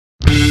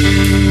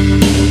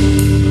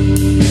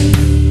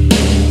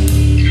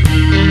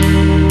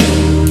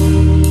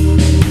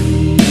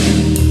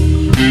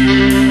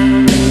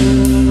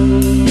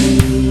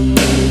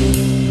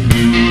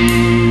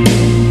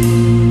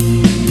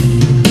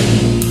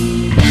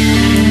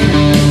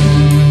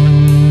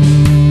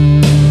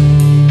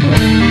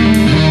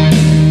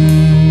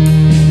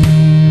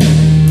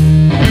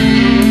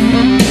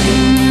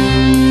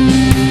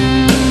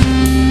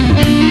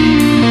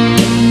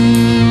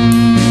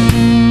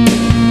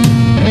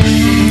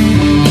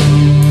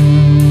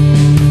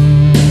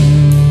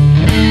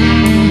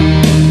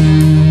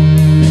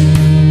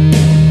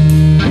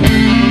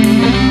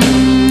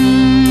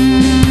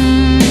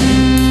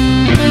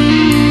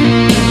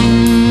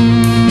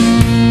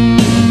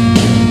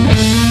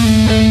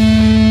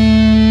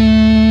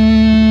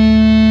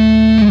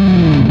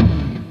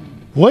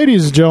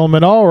Ladies and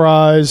gentlemen, all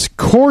rise.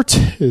 Court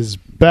is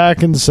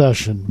back in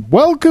session.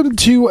 Welcome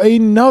to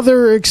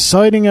another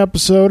exciting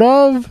episode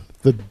of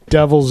The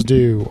Devil's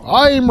Due.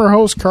 I am your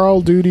host,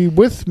 Carl Duty.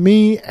 With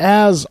me,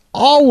 as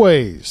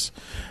always,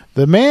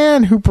 the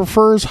man who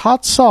prefers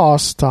hot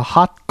sauce to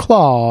hot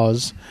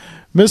claws,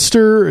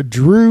 Mr.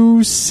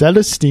 Drew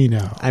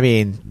Celestino. I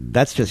mean,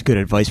 that's just good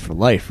advice for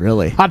life,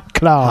 really. Hot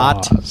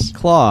claws. Hot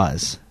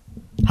claws.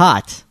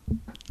 Hot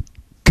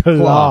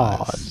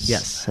claws.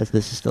 Yes,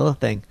 this is still a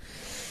thing.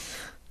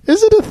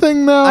 Is it a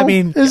thing, though? I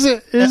mean, is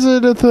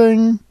it a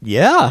thing?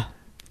 Yeah,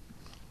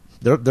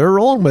 they're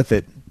rolling with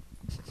it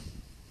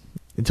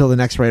until the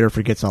next writer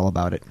forgets all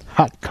about it.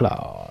 Hot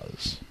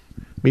claws.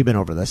 We've been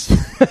over this.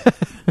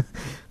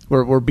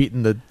 We're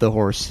beating the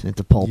horse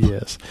into pulp.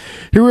 Yes.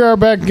 Here we are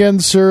back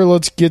again, sir.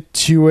 Let's get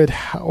to it.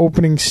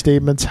 Opening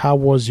statements. How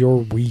was your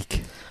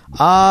week?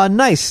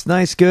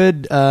 Nice,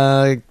 good.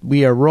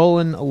 We are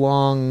rolling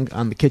along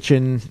on the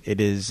kitchen. It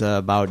is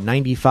about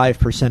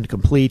 95%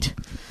 complete.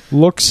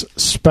 Looks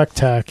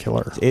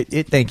spectacular.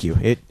 Thank you.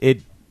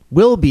 It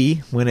will be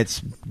when it's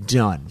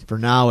done. For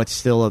now, it's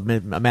still a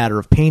matter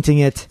of painting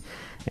it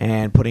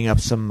and putting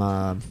up some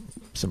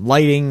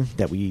lighting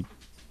that we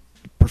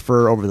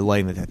prefer over the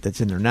lighting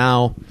that's in there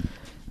now.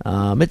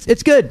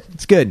 It's good.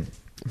 It's good.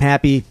 I'm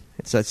happy.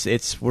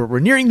 We're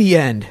nearing the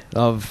end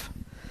of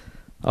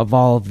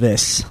all of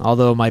this.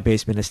 Although my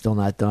basement is still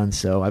not done,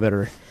 so I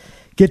better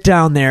get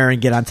down there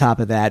and get on top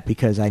of that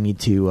because I need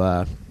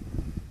to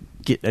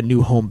get a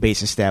new home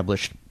base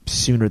established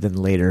sooner than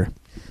later.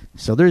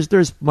 So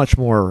there's much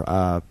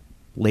more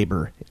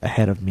labor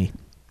ahead of me.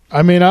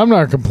 I mean, I'm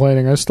not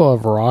complaining. I still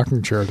have a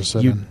rocking chair to sit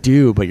in. You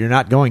do, but you're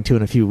not going to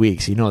in a few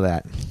weeks. You know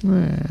that.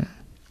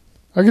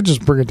 I could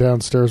just bring it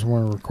downstairs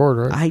when we record,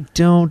 right? I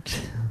don't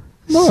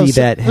see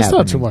that happening. It's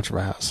not too much of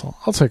a hassle.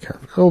 I'll take care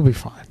of it. It'll be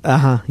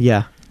fine.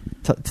 Yeah.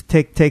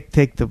 Take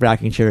the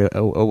rocking chair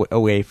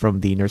away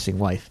from the nursing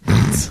wife.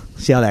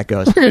 See how that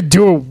goes. I'm going to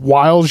do it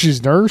while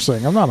she's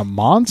nursing. I'm not a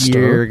monster.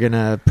 You're going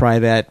to pry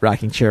that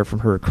rocking chair from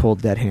her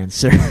cold, dead hands,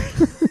 sir.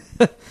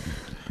 But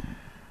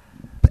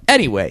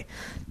anyway,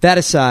 that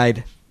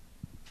aside,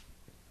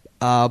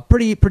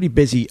 pretty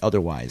busy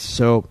otherwise.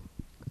 So,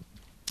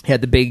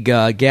 had the big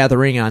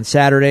gathering on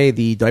Saturday,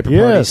 the diaper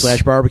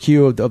party /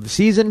 barbecue of the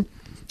season.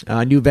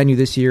 New venue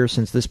this year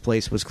since this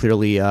place was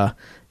clearly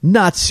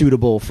not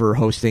suitable for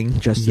hosting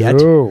just yet.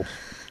 No.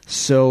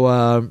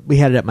 So we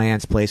had it at my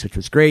aunt's place, which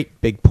was great.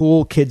 Big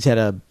pool. Kids had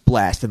a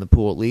blast in the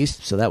pool at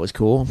least, so that was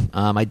cool.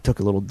 I took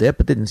a little dip.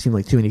 It didn't seem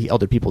like too many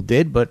other people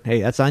did, but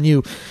hey, that's on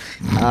you.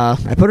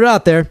 I put it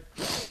out there.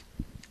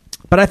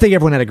 But I think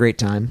everyone had a great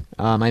time.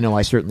 I know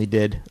I certainly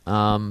did.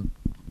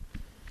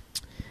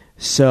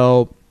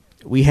 So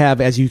we have,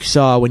 as you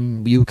saw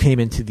when you came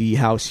into the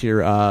house here,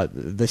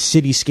 the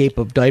cityscape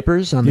of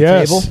diapers on the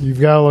table. Yes, you've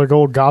got like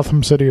old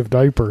Gotham City of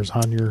diapers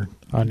on your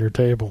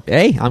table.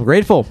 Hey, I'm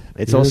grateful.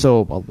 It's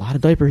also a lot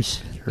of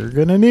diapers. You're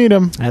going to need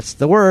them. That's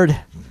the word.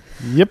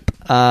 Yep.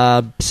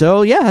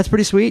 So, yeah, that's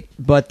pretty sweet.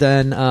 But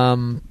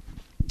then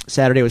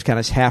Saturday was kind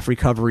of half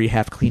recovery,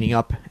 half cleaning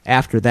up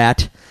after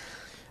that.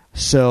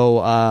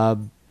 So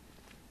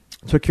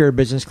took care of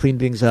business, cleaned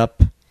things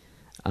up,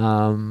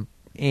 and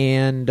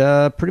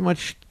pretty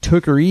much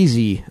took her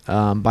easy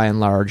by and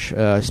large.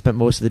 Spent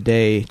most of the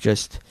day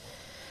just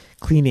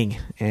cleaning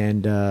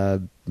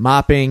and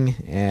mopping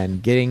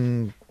and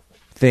getting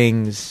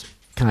things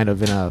kind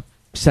of in a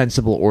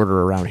sensible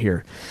order around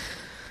here.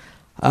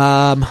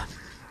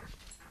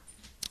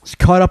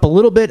 Caught up a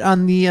little bit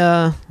on the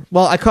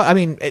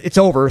it's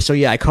over, so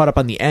yeah, I caught up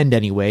on the end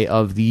anyway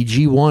of the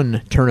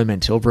G1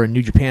 tournament over in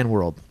New Japan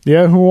World.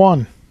 Yeah, who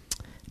won?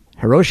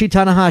 Hiroshi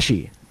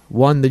Tanahashi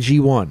won the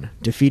G1,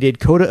 defeated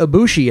Kota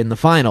Ibushi in the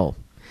final.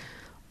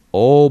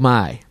 Oh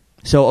my.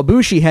 So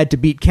Ibushi had to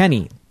beat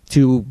Kenny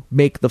to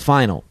make the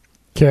final.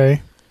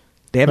 Okay.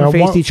 They haven't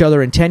faced each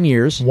other in 10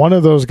 years. One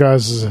of those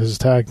guys is his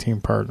tag team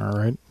partner,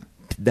 right?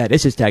 That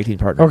is his tag team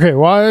partner. Okay,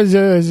 well,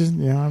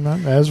 I'm not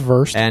as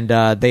versed. And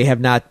they have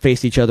not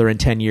faced each other in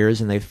 10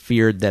 years, and they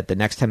feared that the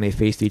next time they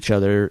faced each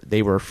other,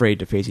 they were afraid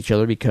to face each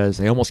other because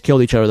they almost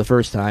killed each other the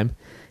first time,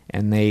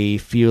 and they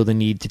feel the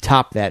need to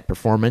top that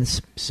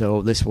performance,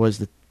 so this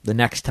was the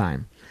next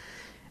time.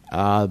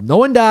 No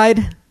one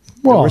died.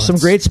 Well, there were some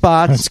great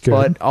spots,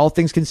 but all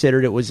things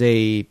considered, it was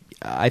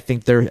I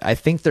think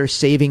they're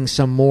saving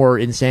some more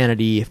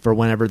insanity for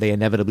whenever they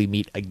inevitably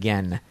meet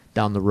again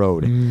down the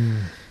road.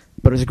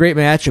 But it was a great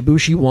match.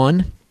 Ibushi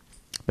won,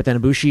 but then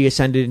Ibushi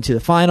ascended into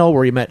the final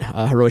where he met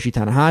Hiroshi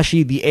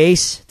Tanahashi, the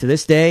ace to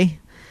this day.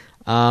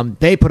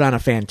 They put on a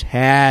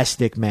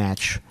fantastic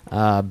match,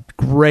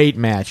 great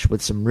match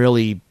with some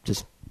really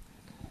just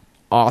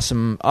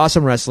awesome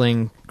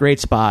wrestling, great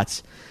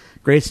spots,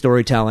 great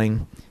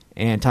storytelling,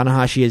 and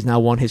Tanahashi has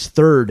now won his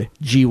third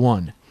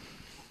G1.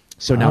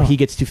 So now he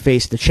gets to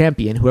face the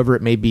champion, whoever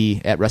it may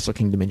be, at Wrestle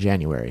Kingdom in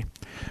January.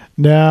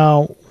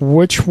 Now,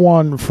 which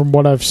one, from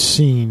what I've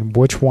seen,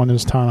 which one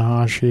is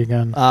Tanahashi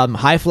again?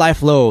 High Fly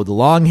Flow, the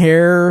long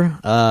hair,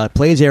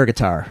 plays air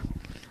guitar.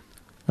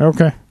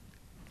 Okay.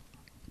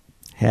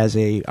 has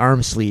a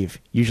arm sleeve,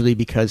 usually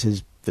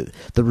because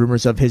the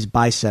rumors of his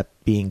bicep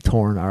being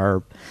torn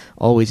are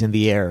always in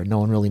the air. No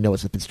one really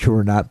knows if it's true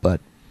or not, but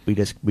we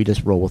just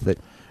roll with it.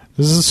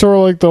 This is sort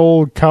of like the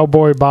old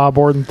Cowboy Bob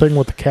Orton thing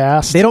with the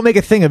cast. They don't make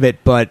a thing of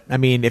it, but I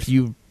mean, if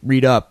you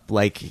read up,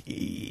 like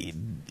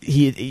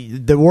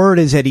the word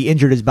is that he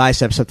injured his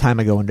biceps some time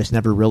ago and just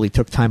never really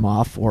took time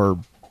off or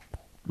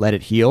let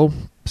it heal.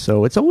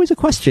 So it's always a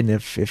question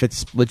if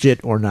it's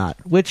legit or not.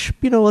 Which,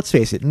 let's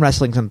face it, in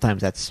wrestling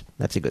sometimes that's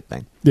a good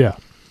thing. Yeah.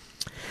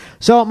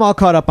 So I'm all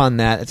caught up on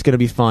that. It's going to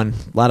be fun.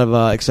 A lot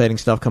of exciting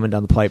stuff coming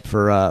down the pipe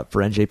for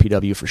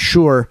NJPW for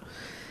sure.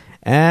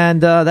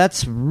 And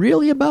that's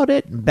really about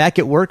it. Back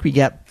at work, we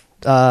got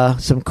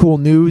some cool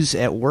news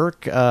at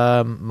work.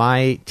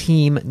 My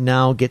team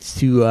now gets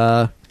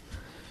to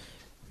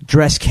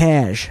dress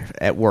cash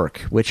at work,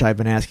 which I've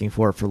been asking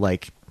for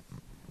like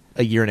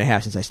a year and a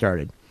half since I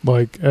started.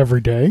 Like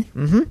every day?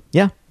 Mm-hmm.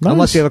 Yeah. Nice.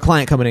 Unless we have a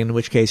client coming in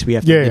which case we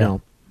have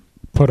to,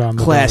 put on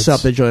the class duds.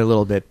 up the joint a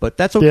little bit. But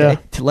that's okay.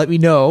 To let me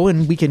know,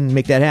 and we can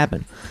make that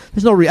happen.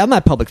 There's no I'm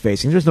not public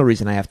facing. There's no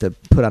reason I have to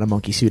put on a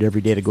monkey suit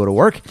every day to go to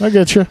work. I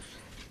get you.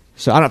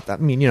 So I don't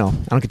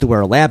get to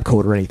wear a lab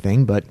coat or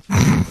anything, but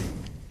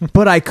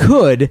I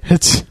could.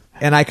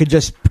 And I could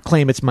just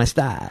claim it's my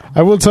style.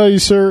 I will tell you,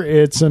 sir,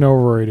 it's an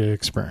overrated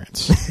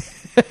experience.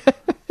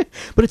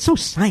 But it's so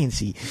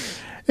sciencey.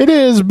 It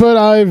is, but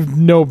I've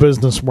no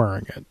business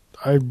wearing it.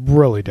 I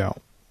really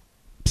don't.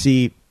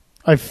 See,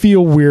 I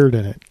feel weird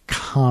in it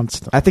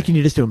constantly. I think you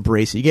need just to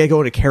embrace it. You got to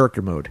go into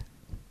character mode.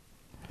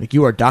 Like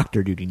you are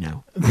Dr. Duty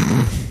now.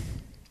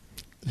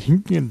 You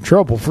get in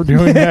trouble for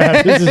doing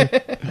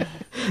that.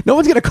 No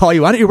one's going to call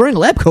you on it. You're wearing a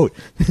lab coat.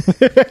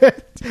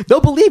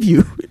 They'll believe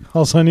you.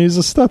 All I need is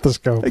a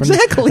stethoscope.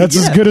 Exactly. That's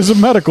as good as a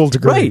medical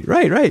degree.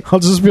 Right. I'll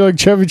just be like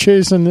Chevy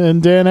Chase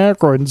and Dan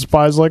Aykroyd and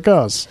Spies Like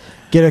Us.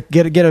 Get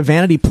a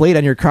vanity plate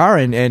on your car,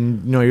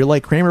 and you're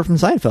like Kramer from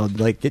Seinfeld.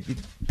 Like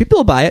people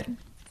will buy it.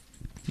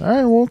 All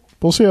right, well,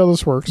 we'll see how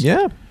this works.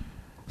 Yeah.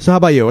 So how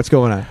about you? What's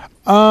going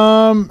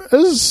on?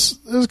 This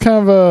is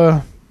kind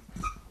of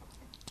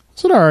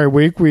it's an all right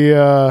week. We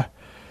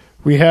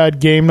had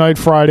game night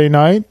Friday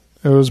night.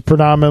 It was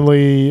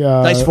predominantly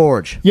Dice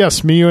Forge.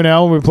 Yes, me, you, and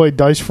Alan. We played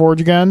Dice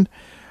Forge again,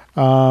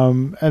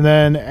 and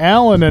then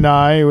Alan and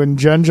I, when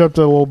Jen jumped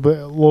a little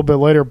bit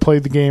later,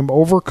 played the game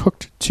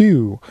Overcooked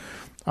 2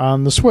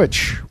 on the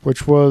Switch,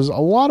 which was a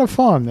lot of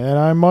fun. And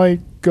I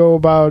might go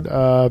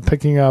about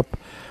picking up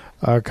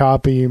a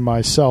copy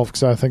myself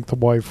because I think the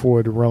wife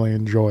would really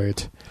enjoy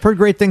it. I've heard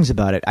great things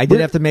about it. I did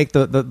have to make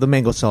the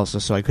mango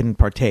salsa, so I couldn't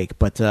partake,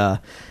 but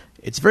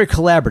it's very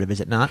collaborative, is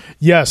it not?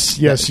 Yes.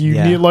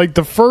 You need, like,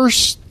 the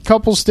first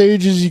couple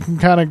stages, you can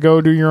kind of go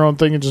do your own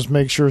thing and just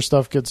make sure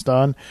stuff gets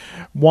done.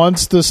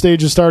 Once the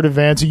stages start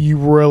advancing, you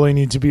really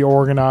need to be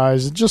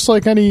organized, just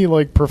like any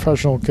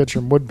professional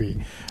kitchen would be.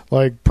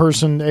 Like,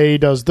 person A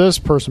does this,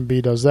 person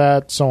B does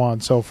that, so on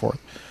and so forth.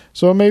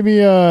 So maybe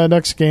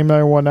next game night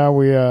and whatnot,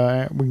 we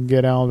can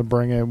get Alan to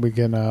bring it. We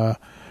can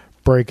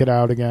break it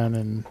out again.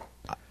 And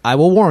I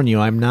will warn you,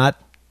 I'm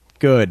not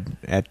good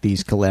at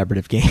these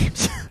collaborative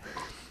games.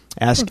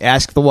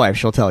 Ask the wife;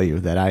 she'll tell you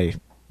that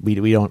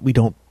we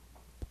don't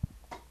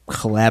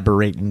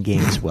collaborate in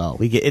games well.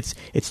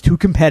 It's too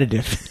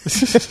competitive.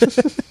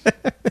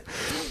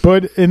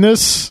 But in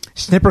this,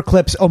 snipper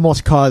clips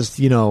almost caused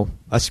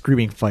a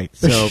screaming fight.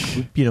 So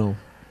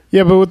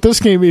yeah. But with this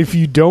game, if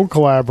you don't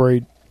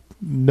collaborate,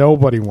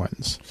 nobody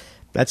wins.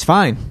 That's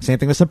fine. Same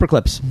thing with snipper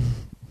clips.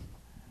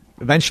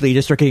 Eventually, you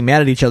just start getting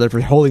mad at each other for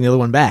holding the other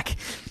one back.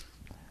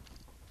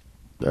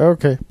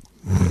 Okay.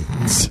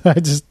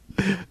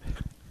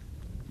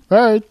 All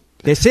right.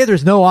 They say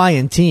there's no I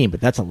in team, but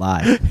that's a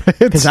lie.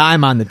 Because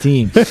I'm on the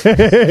team.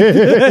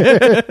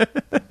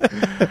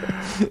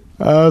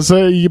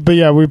 But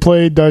yeah, we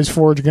played Dice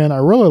Forge again. I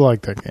really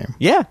like that game.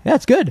 Yeah,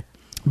 it's good.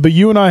 But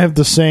you and I have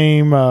the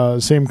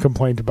same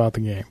complaint about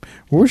the game.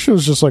 We wish it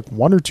was just like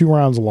 1 or 2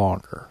 rounds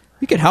longer.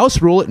 You could house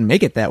rule it and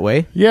make it that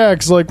way. Yeah,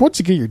 because once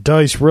you get your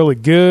dice really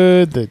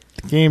good, the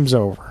game's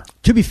over.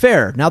 To be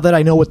fair, now that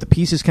I know what the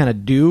pieces kind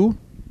of do,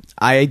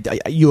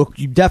 you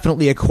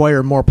definitely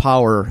acquire more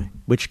power,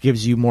 which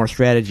gives you more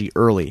strategy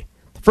early.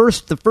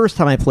 The first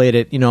time I played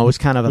it, it was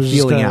kind of a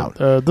feeling out.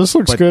 This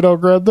looks good, I'll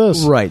grab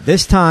this. Right.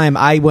 This time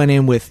I went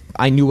in with,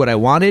 I knew what I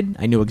wanted,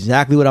 I knew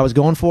exactly what I was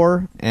going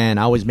for, and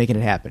I was making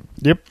it happen.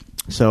 Yep.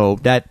 So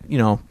that,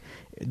 the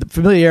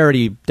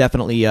familiarity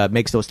definitely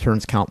makes those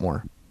turns count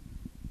more.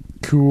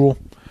 Cool.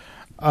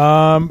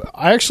 I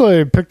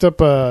actually picked up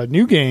a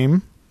new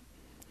game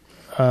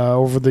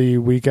over the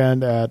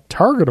weekend at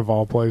Target, of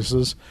all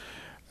places,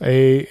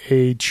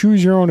 a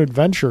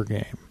choose-your-own-adventure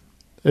game.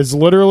 It's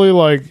literally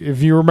like,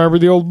 if you remember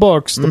the old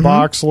books, the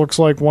box looks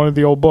like one of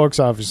the old books,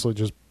 obviously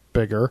just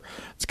bigger.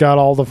 It's got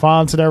all the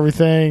fonts and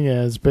everything,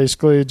 and it's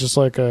basically just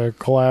like a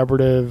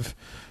collaborative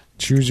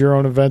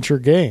choose-your-own-adventure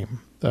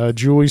game.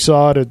 Julie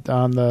saw it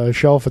on the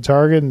shelf at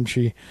Target, and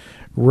she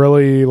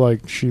really,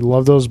 she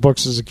loved those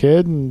books as a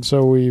kid, and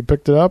so we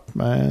picked it up,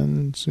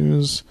 and as soon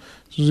as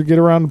we get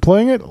around to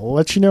playing it, I'll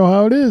let you know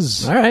how it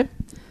is. All right.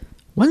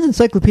 When's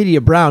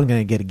Encyclopedia Brown going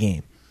to get a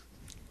game?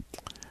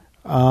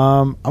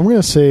 I'm going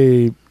to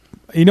say,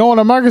 you know what?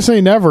 I'm not going to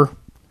say never,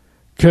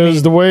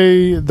 because the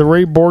way the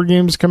rate board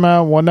games come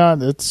out and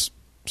whatnot, it's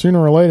sooner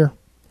or later.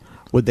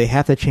 Would they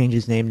have to change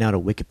his name now to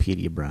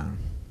Wikipedia Brown?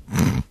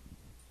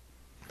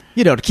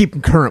 To keep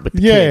him current with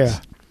the kids.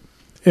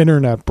 Yeah.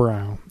 Internet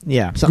Brown.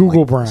 Yeah.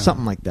 Google Brown.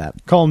 Something like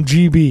that. Call him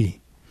GB.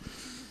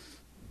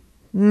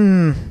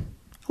 I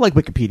like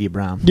Wikipedia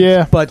Brown.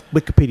 Yeah. But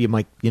Wikipedia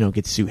might,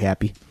 get Sue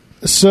happy.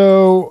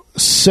 So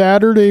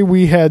Saturday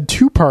we had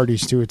 2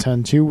 parties to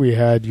attend to. We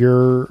had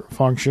your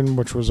function,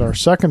 which was our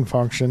second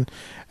function,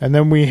 and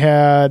then we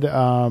had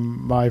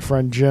my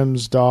friend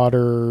Jim's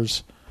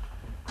daughter's.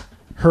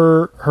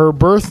 Her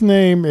birth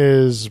name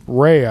is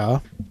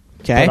Rhea,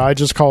 okay, but I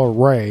just call her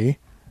Ray,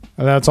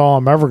 and that's all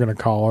I'm ever going to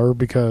call her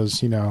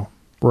because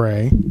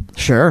Ray.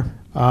 Sure.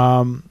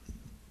 Her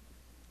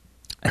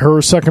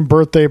second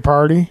birthday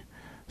party,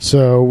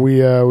 so we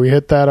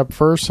hit that up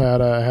first.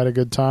 Had a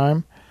good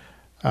time.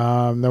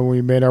 Then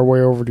we made our way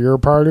over to your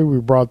party.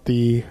 We brought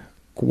the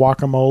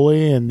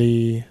guacamole and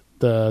the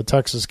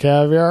Texas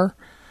caviar.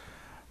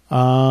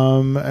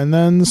 And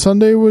then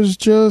Sunday was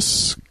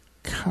just,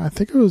 I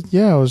think it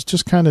was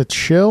just kind of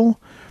chill.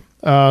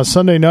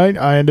 Sunday night,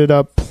 I ended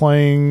up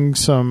playing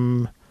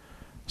some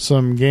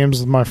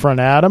games with my friend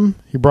Adam.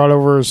 He brought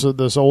over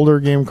this older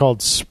game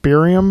called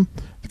Spirium.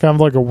 It's kind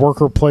of like a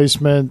worker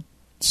placement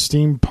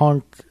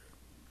steampunk,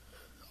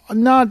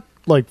 not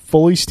like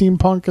fully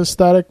steampunk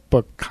aesthetic,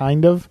 but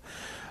kind of.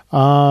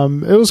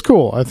 It was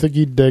cool. I think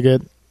he'd dig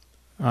it.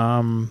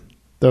 That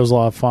was a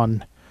lot of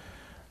fun.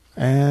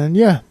 And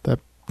yeah, that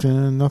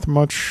nothing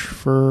much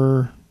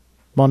for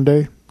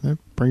Monday. That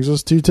brings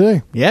us to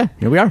today. Yeah,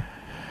 here we are.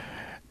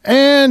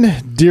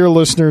 And dear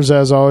listeners,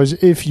 as always,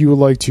 if you would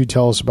like to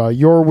tell us about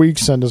your week,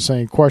 send us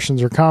any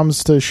questions or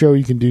comments to the show,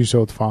 you can do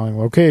so at the following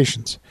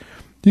locations.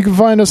 You can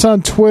find us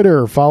on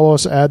Twitter. Follow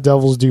us at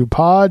Devils Do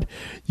Pod.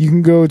 You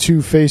can go to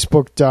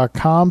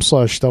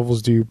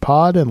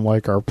facebook.com/DevilsDoPod and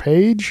like our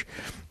page.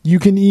 You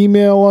can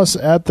email us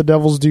at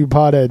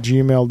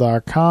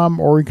thedevilsdopod@gmail.com,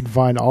 or you can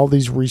find all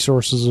these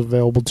resources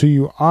available to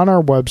you on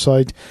our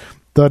website,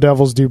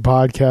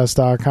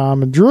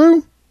 thedevilsdopodcast.com. And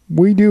Drew,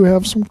 we do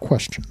have some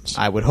questions.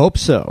 I would hope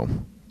so.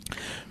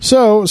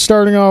 So,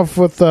 starting off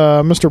with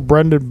Mr.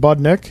 Brendan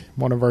Budnick,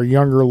 one of our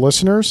younger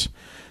listeners,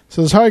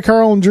 says, "Hi,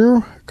 Carl and Drew.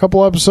 A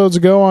couple episodes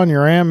ago on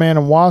your Ant-Man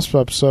and Wasp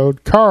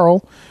episode,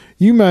 Carl,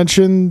 you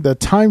mentioned that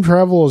time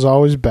travel is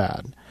always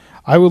bad.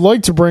 I would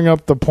like to bring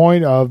up the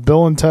point of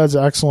Bill and Ted's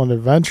Excellent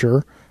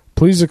Adventure.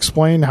 Please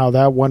explain how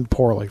that went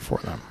poorly for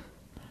them."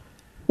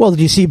 Well, did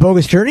you see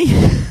Bogus Journey?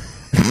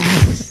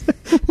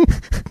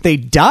 They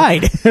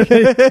died.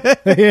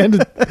 They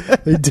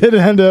did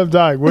end up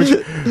dying,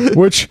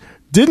 which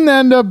didn't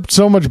end up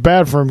so much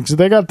bad for him because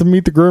they got to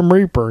meet the Grim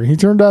Reaper. He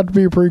turned out to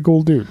be a pretty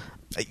cool dude.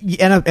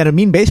 And a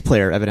mean bass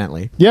player,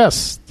 evidently.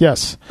 Yes.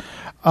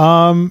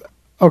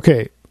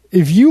 Okay,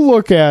 if you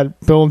look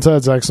at Bill and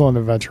Ted's Excellent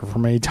Adventure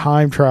from a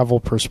time travel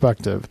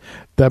perspective,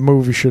 that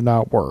movie should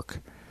not work.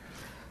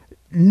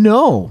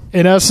 No.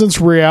 In essence,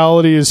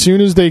 reality, as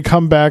soon as they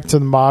come back to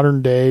the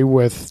modern day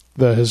with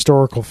the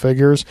historical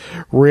figures,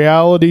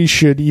 reality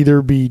should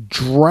either be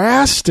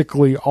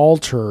drastically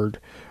altered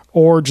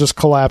or just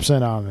collapse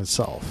in on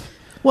itself.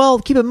 Well,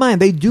 keep in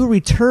mind, they do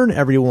return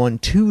everyone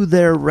to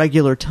their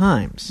regular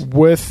times.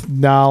 With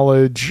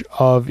knowledge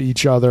of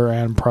each other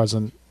and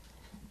present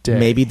day.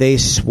 Maybe they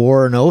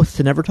swore an oath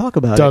to never talk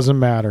about Doesn't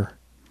matter.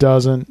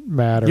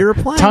 You're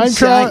applying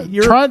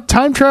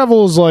time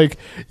travel is like,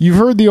 you've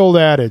heard the old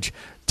adage,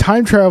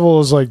 time travel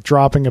is like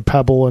dropping a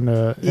pebble in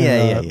a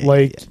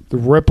lake. Yeah. The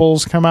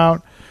ripples come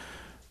out.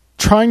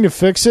 Trying to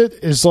fix it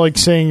is like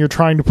saying you're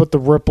trying to put the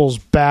ripples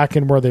back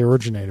in where they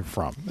originated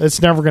from. It's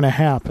never going to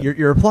happen.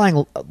 You're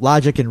applying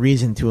logic and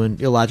reason to an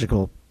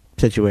illogical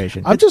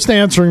situation. I'm just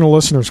answering the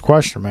listener's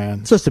question,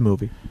 man. It's just a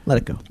movie. Let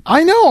it go.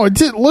 I know.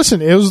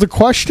 Listen, it was the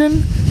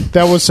question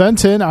that was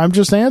sent in. I'm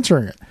just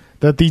answering it.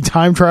 That the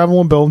time travel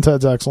in Bill and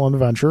Ted's Excellent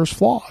Adventure is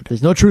flawed.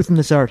 There's no truth in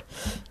this art.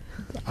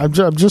 I'm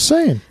just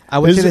saying. I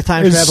would say the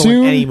time travel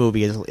in any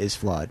movie is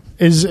flawed.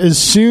 As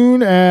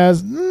soon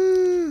as...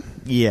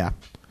 yeah.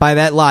 By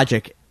that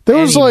logic, there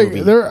was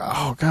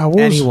oh god,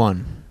 what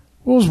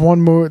was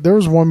one movie? There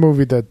was one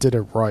movie that did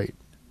it right,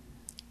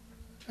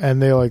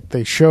 and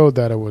they showed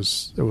that it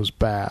was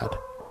bad.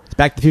 It's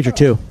Back to the Future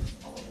 2.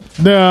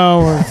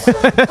 No,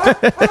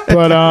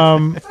 but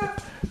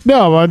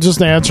no, I'm just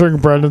answering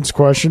Brendan's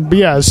question. But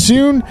yeah,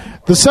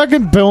 the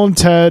second Bill and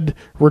Ted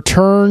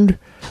returned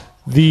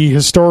the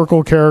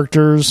historical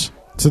characters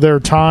to their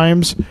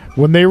times,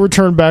 when they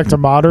returned back to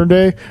modern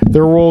day,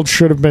 their world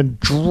should have been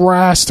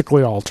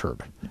drastically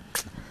altered.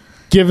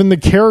 Given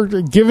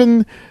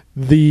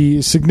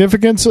the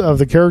significance of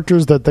the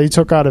characters that they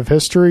took out of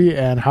history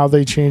and how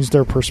they changed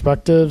their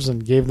perspectives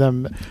and gave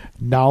them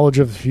knowledge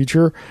of the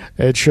future,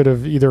 it should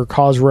have either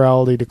caused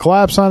reality to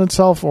collapse on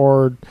itself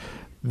or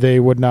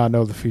they would not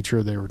know the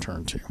future they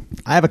returned to.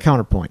 I have a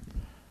counterpoint.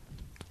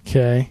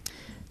 Okay.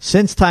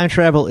 Since time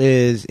travel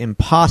is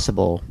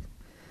impossible,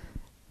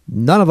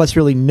 none of us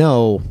really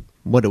know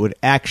what it would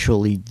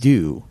actually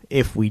do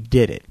if we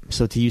did it.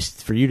 So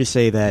for you to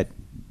say that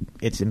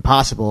it's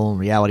impossible and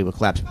reality will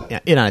collapse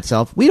in on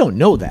itself, we don't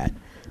know that.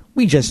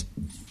 We just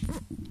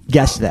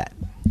guess that.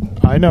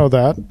 I know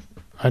that.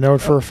 I know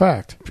it for a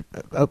fact.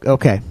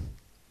 Okay.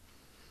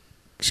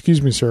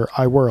 Excuse me, sir.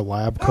 I wear a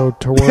lab coat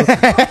to work.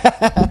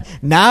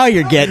 Now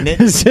you're getting it.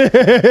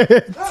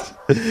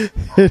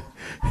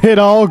 It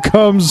all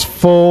comes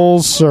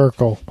full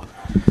circle.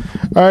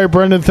 All right,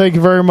 Brendan, thank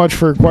you very much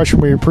for your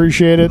question. We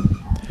appreciate it.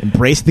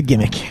 Embrace the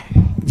gimmick.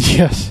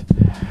 Yes.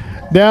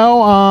 Now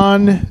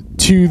on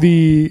to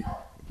the.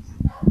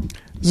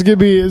 This is gonna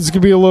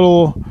be a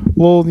little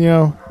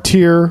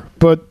tier,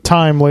 but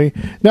timely.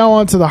 Now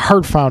on to the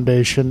Heart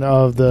Foundation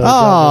of the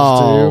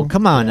Devils Due.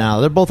 Come on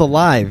now. They're both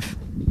alive.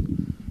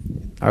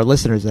 Our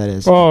listeners, that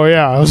is. Oh,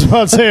 yeah. I was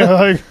about to say,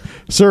 like,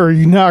 sir, are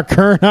you not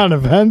current on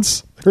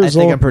events? I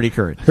think I'm pretty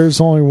current.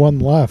 There's only one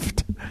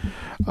left.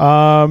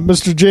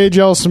 Mr. J.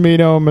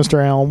 Gelsomino,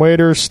 Mr. Alan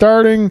Waiters,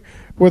 starting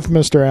with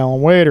Mr.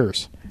 Alan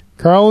Waiters.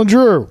 Carl and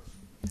Drew.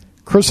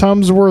 Chris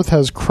Hemsworth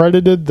has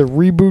credited the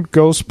reboot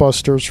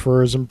Ghostbusters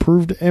for his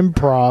improved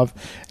improv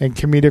and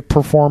comedic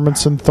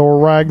performance in Thor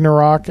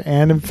Ragnarok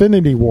and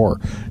Infinity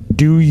War.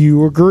 Do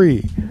you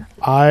agree?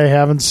 I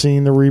haven't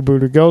seen the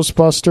reboot of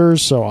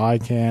Ghostbusters, so I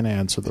can't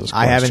answer this question.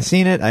 I haven't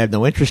seen it. I have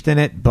no interest in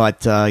it,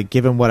 but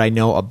given what I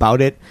know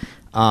about it,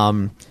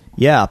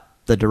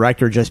 the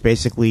director just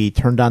basically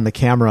turned on the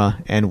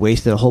camera and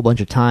wasted a whole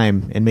bunch of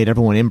time and made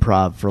everyone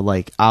improv for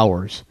like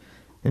hours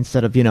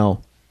instead of,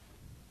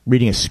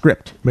 reading a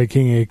script.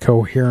 Making a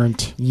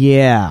coherent...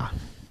 Yeah.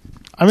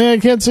 I mean, I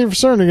can't say for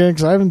certain again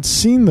because I haven't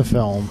seen the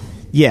film.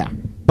 Yeah,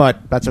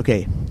 but that's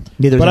okay.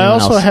 But I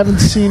also haven't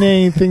seen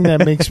anything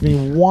that makes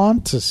me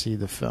want to see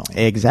the film.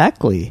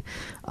 Exactly.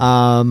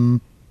 I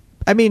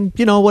mean,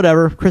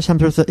 whatever. Chris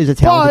Hemsworth is a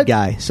talented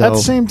guy. So at the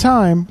same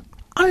time,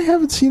 I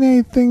haven't seen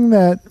anything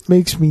that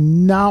makes me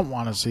not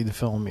want to see the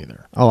film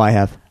either. Oh, I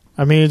have.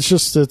 I mean, it's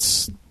just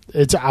it's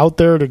out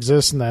there, it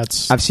exists, and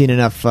that's... I've seen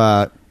enough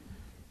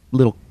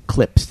little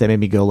clips that made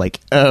me go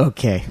like, oh,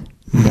 okay,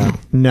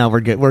 no,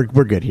 we're good.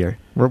 We're good here.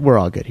 We're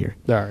all good here.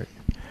 All right,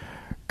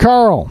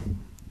 Carl.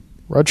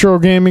 Retro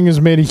gaming has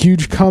made a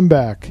huge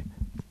comeback.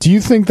 Do you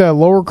think that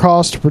lower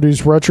cost to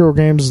produce retro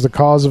games is the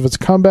cause of its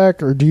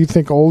comeback, or do you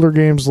think older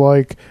gamers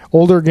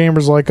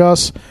like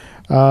us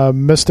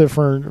missed it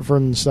for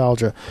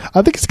nostalgia?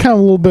 I think it's kind of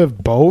a little bit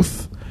of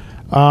both.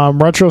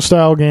 Retro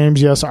style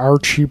games, yes, are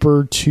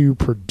cheaper to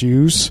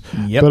produce,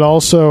 but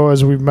also,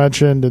 as we've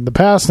mentioned in the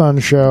past on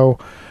the show,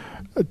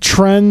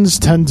 trends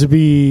tend to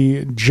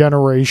be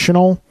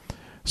generational.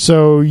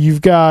 So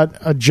you've got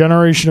a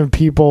generation of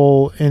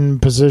people in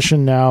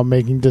position now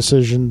making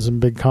decisions in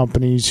big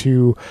companies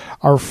who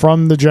are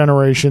from the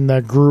generation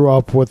that grew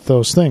up with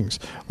those things.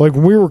 Like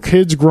when we were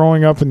kids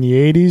growing up in the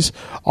 80s,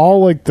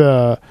 all like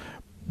the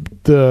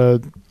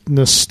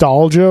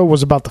nostalgia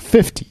was about the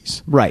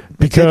 50s. Right.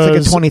 Because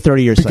it's like a 20,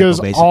 30 year cycle,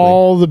 basically. Because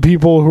all the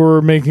people who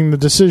were making the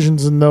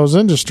decisions in those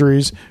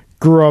industries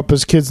grew up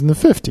as kids in the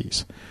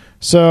 50s.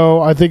 So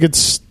I think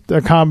it's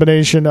a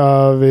combination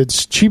of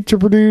it's cheap to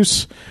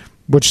produce,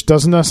 which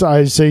doesn't necessarily,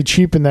 I say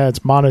cheap in that it's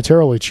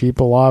monetarily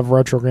cheap. A lot of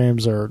retro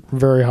games are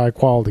very high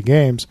quality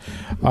games.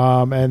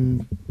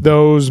 And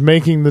those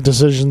making the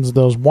decisions,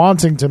 those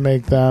wanting to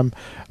make them,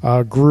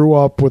 grew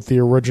up with the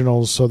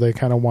originals, so they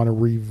kind of want to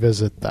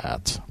revisit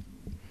that.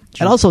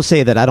 I'd also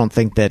say that I don't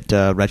think that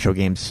retro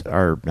games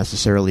are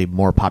necessarily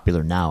more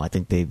popular now. I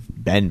think they've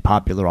been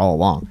popular all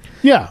along.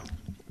 Yeah,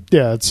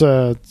 it's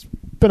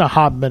been a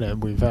hot minute.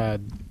 We've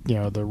had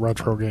the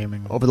retro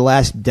gaming over the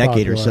last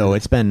decade or so.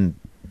 It's been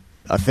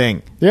a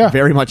thing. Yeah,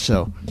 very much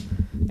so.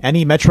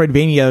 Any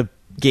Metroidvania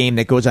game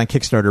that goes on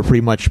Kickstarter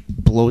pretty much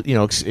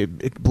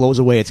it blows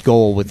away its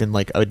goal within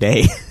like a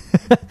day.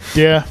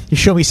 Yeah, you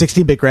show me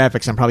 16-bit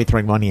graphics, I'm probably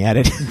throwing money at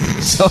it.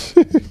 So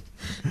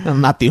I'm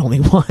not the only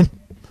one.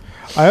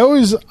 I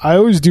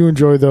always do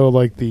enjoy though,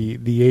 like the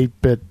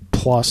 8-bit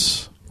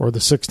plus or the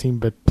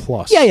 16-bit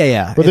plus.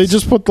 Yeah. But they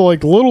just put the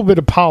little bit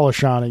of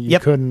polish on it you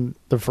couldn't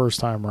the first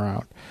time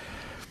around.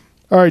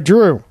 All right,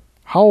 Drew,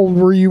 how old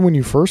were you when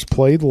you first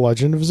played The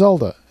Legend of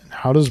Zelda? And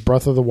how does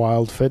Breath of the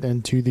Wild fit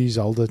into the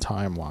Zelda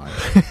timeline?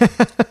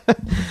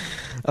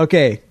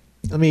 Okay,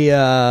 let me...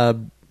 all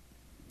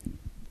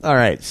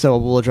right, so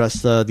we'll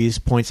address these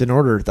points in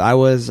order. I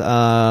was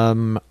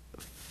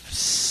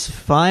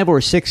 5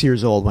 or 6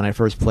 years old when I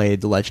first played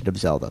The Legend of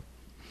Zelda.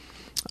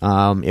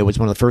 It was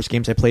one of the first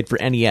games I played for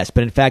NES,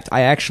 but in fact,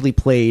 I actually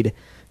played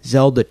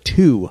Zelda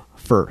 2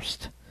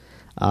 first.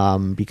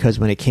 Because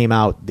when it came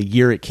out, the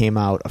year it came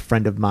out, a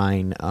friend of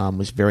mine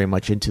was very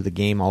much into the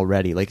game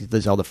already, like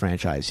the Zelda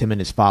franchise. Him and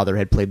his father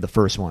had played the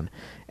first one.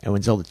 And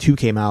when Zelda 2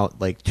 came out,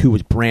 2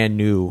 was brand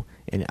new,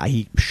 and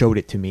he showed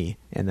it to me,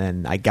 and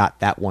then I got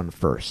that one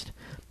first.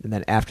 And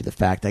then after the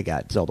fact, I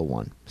got Zelda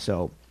 1.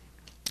 So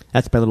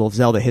that's my little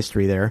Zelda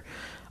history there.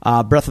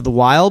 Breath of the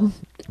Wild,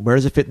 where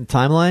does it fit in the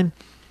timeline?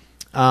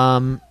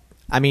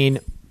 I mean,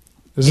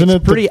 Isn't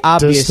it's it pretty the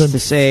obvious to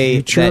distant say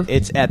future? that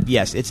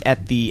it's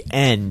at the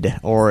end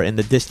or in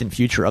the distant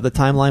future of the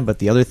timeline. But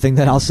the other thing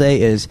that I'll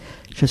say is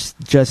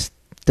just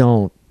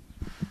don't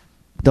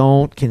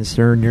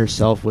concern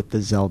yourself with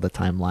the Zelda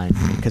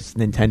timeline because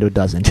Nintendo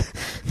doesn't.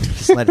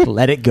 Just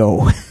let it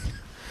go.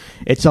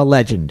 It's a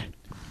legend.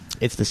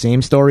 It's the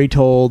same story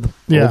told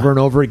over and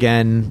over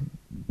again.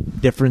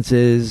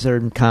 Differences or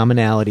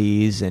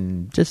commonalities,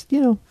 and just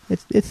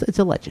it's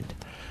a legend.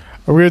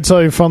 I'm going to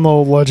tell you a fun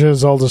little Legend of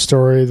Zelda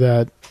story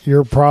that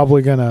you're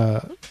probably going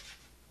to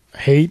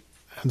hate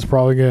and it's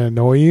probably going to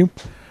annoy you.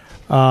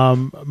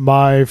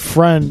 A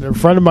friend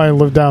of mine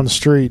lived down the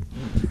street,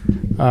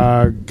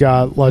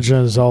 got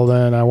Legend of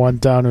Zelda, and I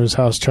went down to his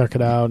house to check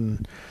it out,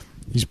 and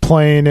he's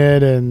playing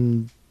it,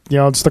 and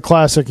it's the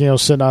classic,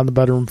 sitting on the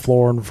bedroom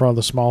floor in front of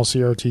the small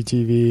CRT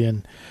TV,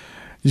 and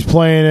he's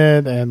playing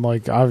it, and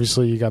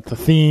obviously you got the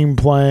theme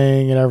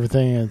playing and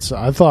everything. And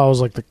I thought it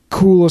was the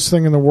coolest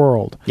thing in the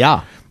world.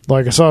 Yeah.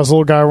 I saw this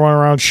little guy running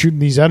around shooting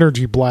these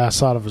energy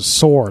blasts out of his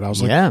sword. I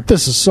was like,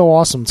 this is so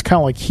awesome. It's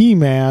kind of like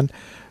He-Man,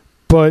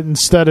 but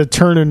instead of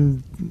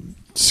turning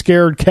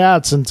scared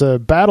cats into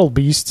battle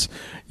beasts,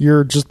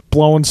 you're just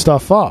blowing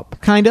stuff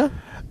up. Kinda.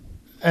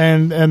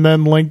 And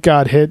then Link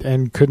got hit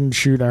and couldn't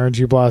shoot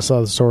energy blasts out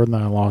of the sword, and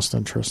then I lost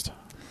interest.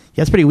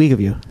 Yeah, it's pretty weak of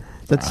you.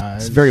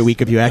 That's very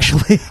weak of you,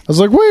 actually. I was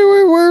like, wait,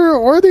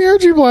 where'd the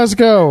energy blast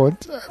go?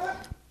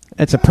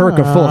 It's a perk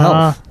of full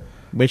health,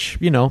 which,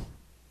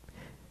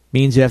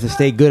 means you have to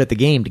stay good at the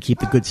game to keep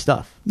the good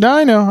stuff. No,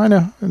 I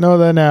know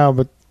that now,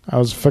 but I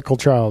was a fickle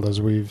child,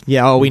 as we've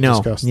we know.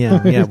 discussed.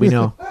 Yeah, we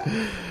know.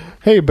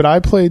 Hey, but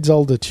I played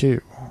Zelda 2.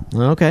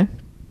 Okay.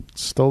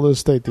 Still to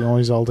this date, the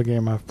only Zelda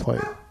game I've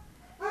played.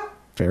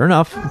 Fair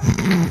enough.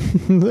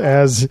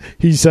 As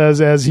he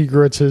says, as he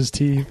grits his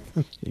teeth.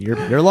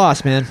 You're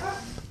lost, man.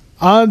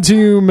 On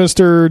to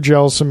Mr.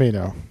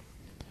 Gelsomino.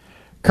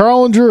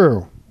 Carl and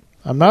Drew,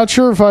 I'm not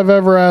sure if I've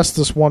ever asked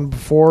this one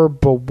before,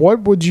 but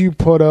what would you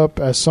put up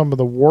as some of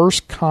the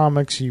worst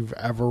comics you've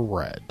ever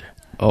read?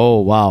 Oh,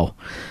 wow.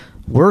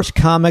 Worst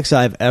comics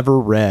I've ever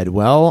read.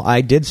 Well,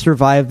 I did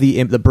survive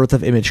the birth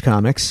of Image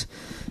Comics.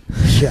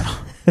 Yeah.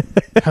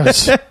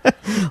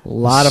 A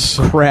lot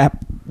of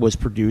crap was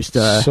produced.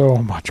 So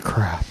much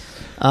crap.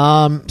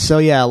 So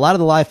yeah, a lot of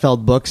the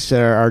Liefeld books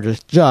are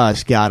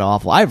just god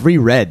awful. I've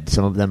reread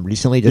some of them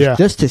recently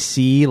just to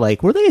see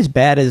were they as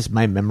bad as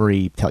my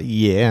memory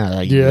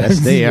yes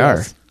they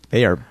are.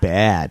 They are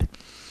bad.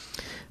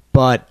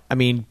 But I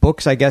mean,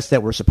 books I guess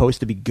that were supposed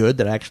to be good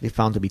that I actually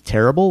found to be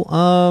terrible.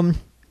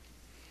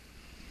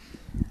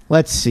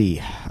 Let's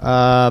see.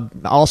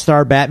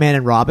 All-Star Batman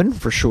and Robin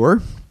for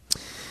sure.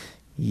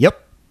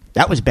 Yep,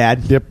 that was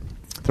bad. Yep.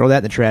 Throw that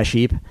in the trash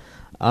heap.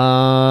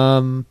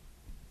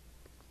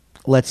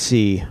 Let's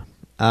see.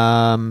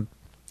 It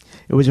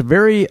was a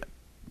very...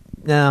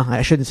 No,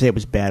 I shouldn't say it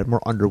was bad.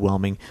 More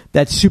underwhelming.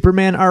 That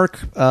Superman arc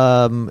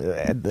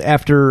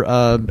after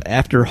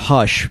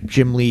Hush,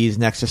 Jim Lee's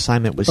next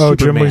assignment was Superman.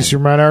 Jim Lee's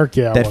Superman arc?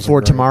 Yeah. That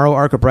For Tomorrow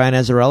arc of Brian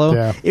Azzarello?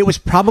 Yeah. It was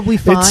probably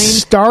fine. It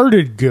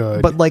started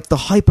good. But the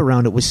hype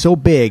around it was so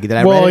big that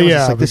I read it and was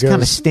just this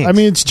kind of stinks. I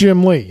mean, it's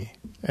Jim Lee.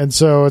 And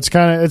so it's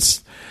kind of...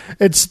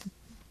 It's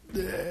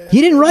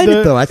he didn't write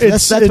it, though.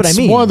 That's what I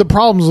mean. One of the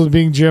problems with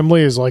being Jim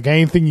Lee is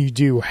anything you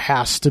do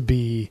has to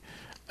be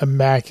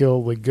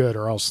immaculately good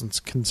or else it's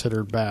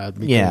considered bad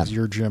because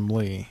you're Jim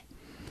Lee.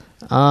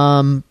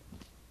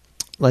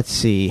 Let's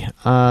see.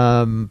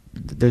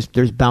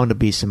 There's bound to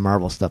be some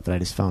Marvel stuff that I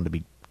just found to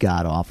be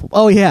god awful.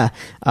 Oh yeah,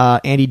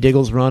 Andy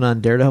Diggle's run on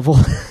Daredevil.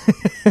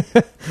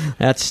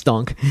 That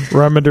stunk.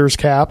 Remender's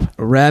Cap.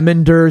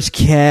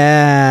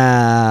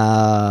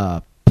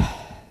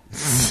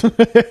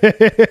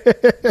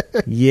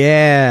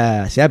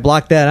 Yeah. See, I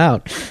blocked that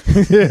out.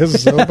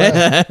 So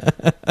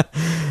bad.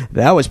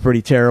 That was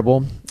pretty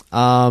terrible.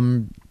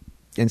 And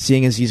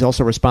seeing as he's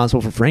also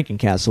responsible for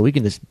Frankencastle, we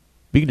can just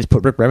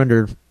put Rick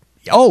Remender.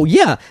 Oh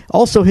yeah.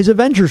 Also his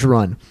Avengers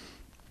run.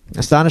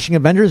 Astonishing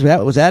Avengers.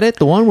 Was that it?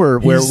 The one where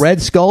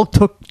Red Skull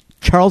took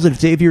Charles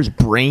Xavier's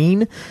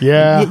brain?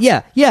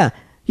 Yeah.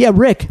 Yeah,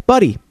 Rick,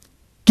 buddy,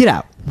 get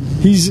out.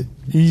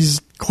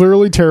 He's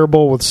clearly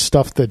terrible with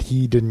stuff that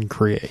he didn't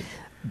create.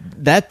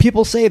 That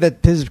people say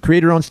that his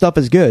creator-owned stuff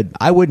is good.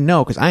 I wouldn't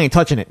know because I ain't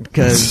touching it.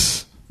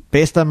 Because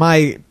based on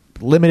my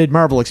limited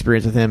Marvel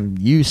experience with him,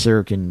 you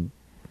sir can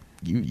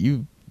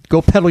you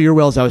go peddle your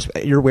wares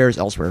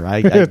elsewhere.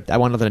 I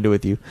want nothing to do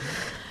with you.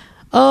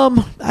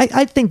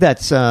 I think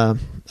that's a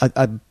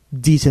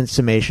decent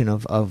summation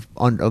of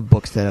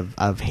books that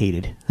I've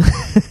hated.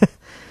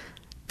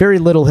 Very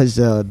little has.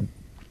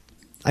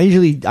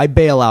 I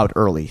bail out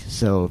early,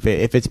 so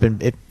if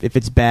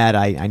it's bad,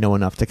 I know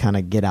enough to kind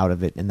of get out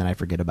of it, and then I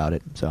forget about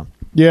it. So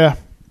yeah.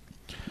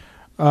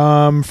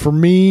 For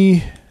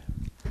me,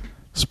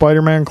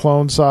 Spider-Man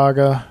Clone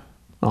Saga.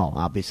 Oh,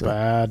 obviously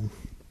bad.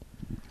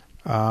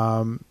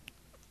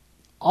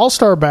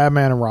 All-Star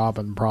Batman and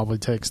Robin probably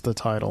takes the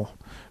title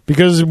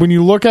because when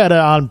you look at it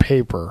on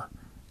paper,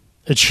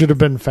 it should have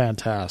been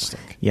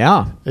fantastic.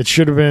 Yeah, it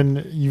should have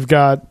been. You've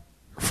got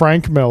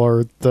Frank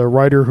Miller, the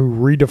writer who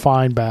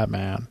redefined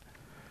Batman,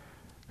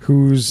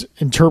 whose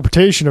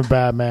interpretation of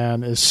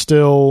Batman is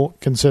still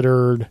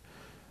considered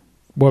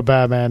what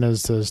Batman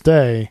is to this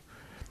day.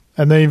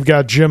 And then you've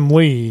got Jim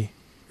Lee,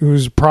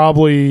 who's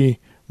probably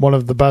one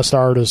of the best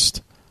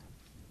artists,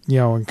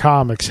 in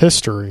comics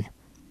history.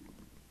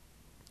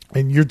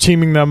 And you're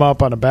teaming them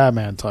up on a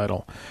Batman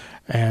title.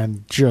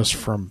 And just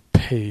from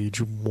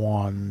page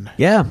 1.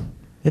 Yeah,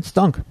 it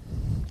stunk.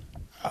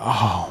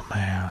 Oh,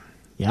 man.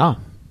 Yeah.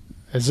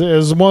 It's one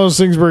of those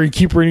things where you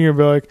keep reading and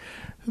be like,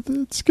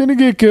 it's going to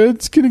get good.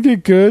 It's going to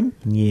get good.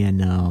 Yeah,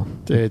 no.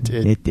 It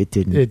didn't.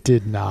 It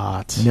did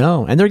not.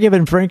 No, and they're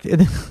giving Frank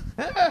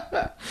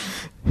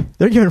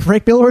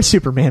Miller a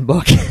Superman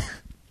book.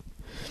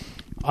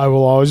 I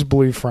will always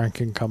believe Frank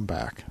can come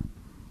back.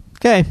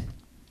 Okay.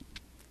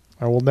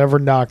 I will never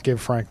not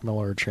give Frank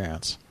Miller a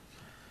chance.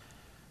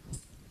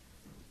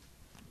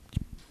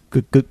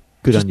 Good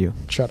on you.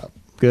 Shut up.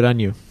 Good on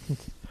you.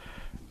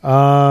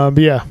 But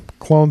yeah,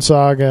 Clone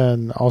Saga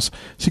and also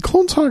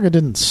Clone Saga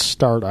didn't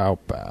start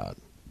out bad,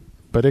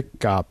 but it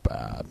got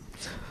bad.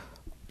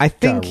 I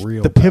think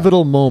the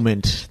pivotal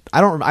moment.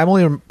 I'm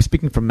only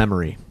speaking from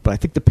memory, but I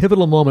think the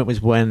pivotal moment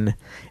was when,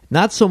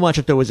 not so much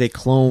that there was a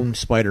clone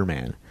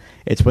Spider-Man.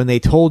 It's when they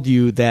told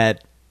you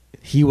that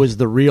he was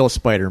the real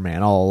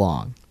Spider-Man all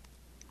along.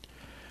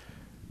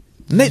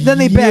 And then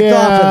they backed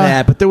off of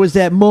that, but there was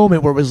that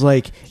moment where it was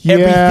like,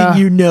 everything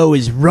you know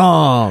is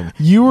wrong.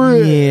 You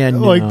were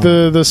like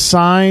the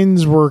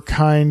signs were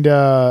kind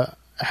of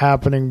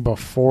happening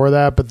before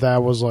that, but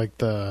that was like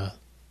the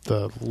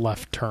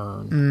left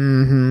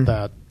turn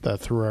that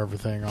threw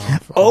everything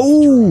off.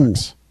 Oh,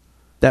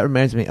 that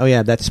reminds me. Oh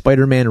yeah, that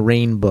Spider-Man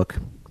Rain book.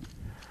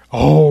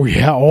 Oh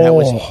yeah. That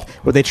was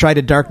where they tried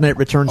to Dark Knight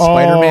Returns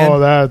Spider-Man. Oh,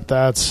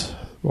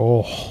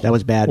 that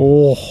was bad.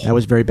 Oh, that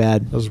was very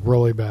bad. That was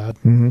really bad.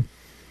 Mm-hmm.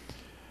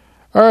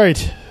 All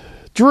right,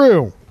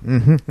 Drew.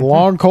 The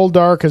Long Cold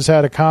Dark has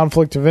had a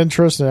conflict of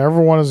interest, and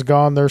everyone has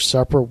gone their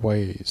separate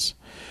ways.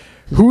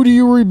 Who do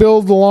you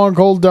rebuild the Long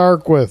Cold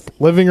Dark with,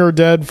 living or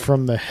dead,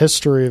 from the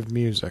history of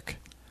music?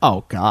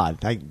 Oh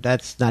God,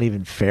 that's not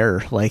even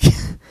fair. Like,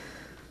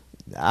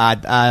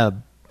 I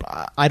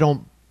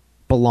don't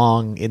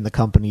belong in the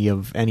company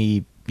of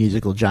any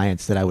musical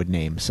giants that I would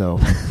name. So,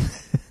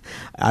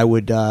 I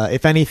would,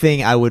 if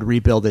anything, I would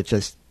rebuild it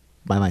just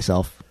by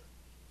myself.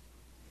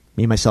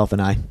 Me, myself, and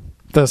I.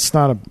 That's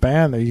not a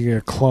band that you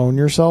gonna clone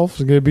yourself.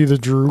 It's gonna be the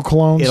Drew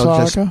Clone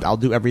Saga. I'll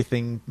do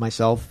everything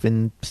myself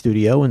in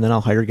studio, and then I'll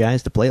hire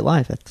guys to play it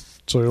live.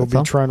 So it'll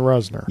be Trent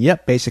Reznor.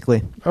 Yep,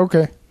 basically.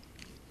 Okay.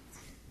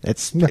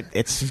 It's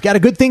got a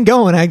good thing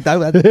going. I'm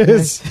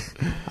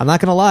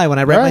not gonna lie. When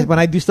I write when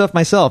I do stuff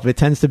myself, it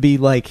tends to be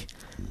like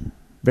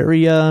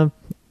very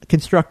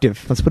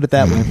constructive. Let's put it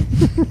that way.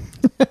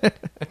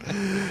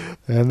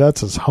 And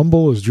that's as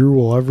humble as Drew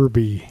will ever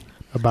be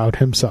about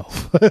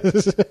himself.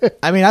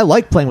 I mean, I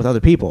like playing with other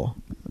people.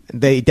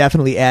 They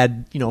definitely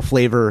add,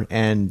 flavor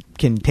and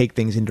can take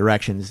things in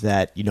directions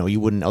that, you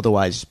wouldn't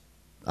otherwise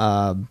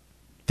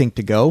think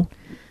to go.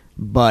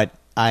 But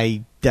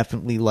I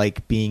definitely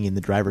like being in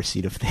the driver's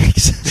seat of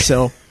things.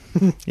 So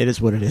it is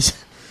what it is.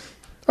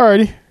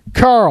 Alrighty.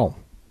 Carl.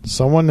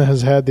 Someone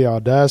has had the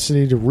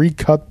audacity to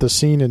recut the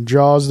scene in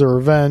Jaws: The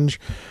Revenge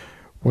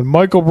when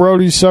Michael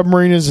Brody's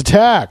submarine is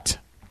attacked.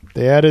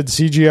 They added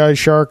CGI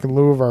shark in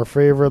lieu of our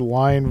favorite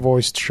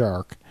lion-voiced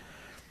shark.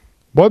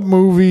 What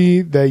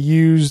movie that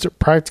used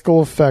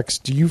practical effects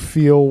do you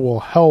feel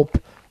will help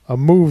a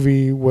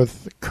movie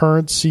with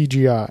current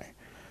CGI?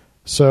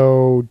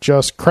 So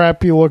just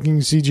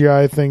crappy-looking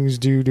CGI things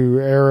due to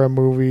era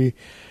movie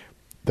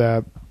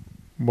that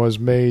was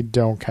made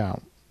don't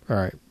count. All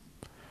right.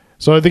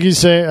 So I think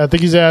he's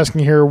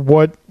asking here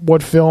what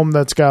film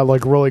that's got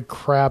like really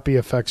crappy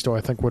effects do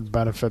I think would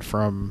benefit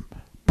from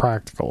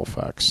practical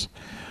effects?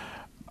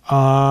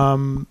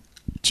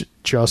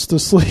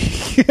 Justice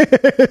League.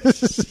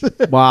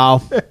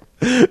 Wow.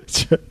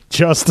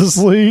 Justice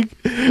League.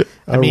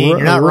 I mean,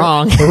 you're not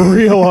wrong. A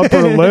real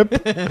upper lip.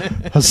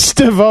 A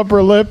stiff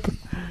upper lip.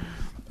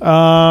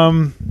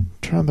 Trying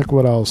to think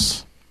what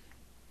else.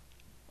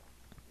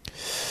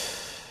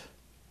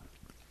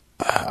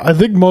 I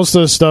think most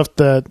of the stuff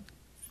that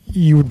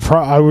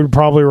I would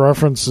probably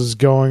reference is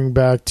going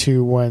back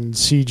to when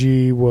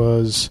CG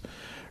was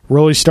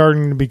really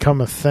starting to become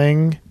a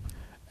thing.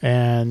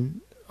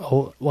 And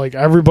like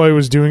everybody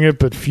was doing it,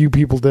 but few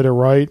people did it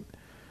right.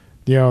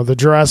 The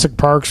Jurassic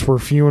Parks were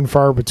few and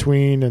far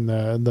between, and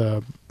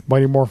the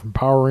Mighty Morphin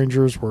Power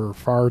Rangers were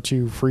far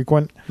too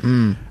frequent.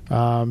 So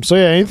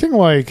yeah, anything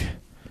like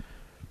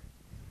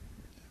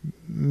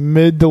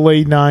mid to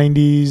late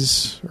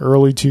 90s,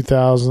 early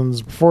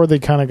 2000s, before they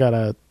kind of got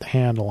a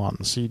handle on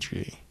the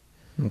CG.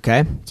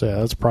 Okay. So yeah,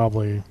 that's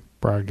probably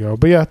where I'd go.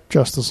 But yeah,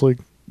 Justice League.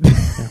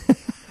 Yeah.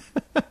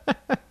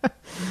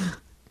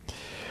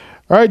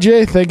 All right,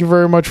 Jay, thank you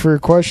very much for your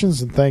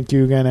questions, and thank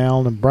you again,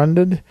 Alan and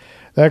Brendan.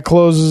 That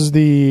closes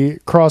the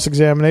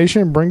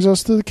cross-examination and brings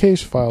us to the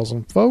case files.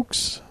 And,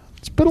 folks,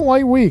 it's been a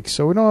light week,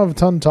 so we don't have a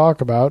ton to talk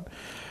about.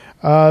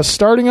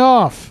 Starting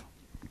off,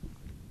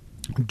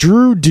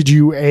 Drew, did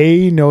you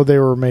A, know they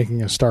were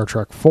making a Star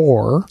Trek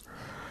 4?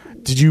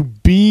 Did you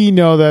B,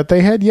 know that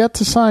they had yet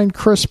to sign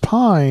Chris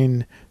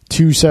Pine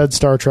to said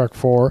Star Trek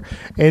 4?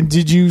 And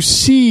did you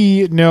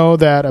C, know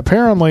that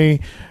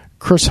apparently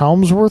Chris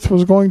Helmsworth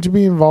was going to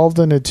be involved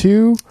in it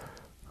too?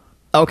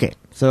 Okay,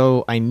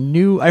 so I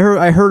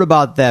heard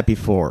about that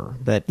before,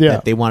 that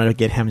they wanted to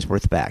get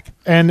Hemsworth back.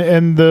 And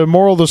the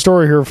moral of the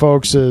story here,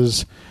 folks,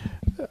 is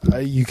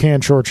you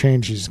can't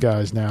shortchange these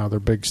guys now. They're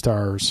big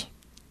stars.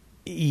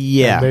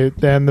 Yeah.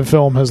 And the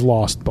film has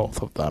lost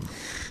both of them.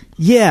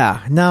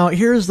 Yeah. Now,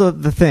 here's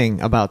the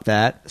thing about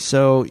that.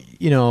 So,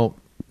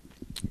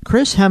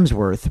 Chris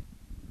Hemsworth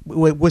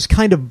was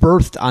kind of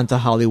birthed onto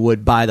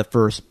Hollywood by the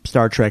first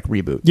Star Trek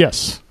reboot.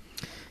 Yes.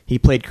 He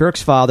played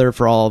Kirk's father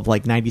for all of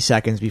 90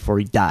 seconds before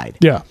he died.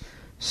 Yeah.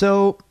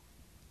 So,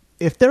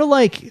 if they're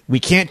like, we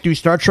can't do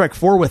Star Trek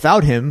 4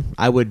 without him,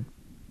 I would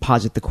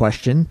posit the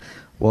question,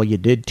 well, you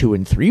did 2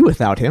 and 3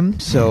 without him,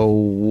 so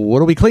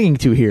what are we clinging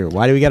to here?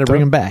 Why do we got to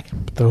bring him back?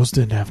 But those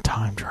didn't have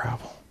time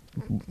travel.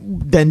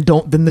 Then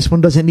this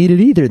one doesn't need it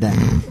either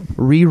then.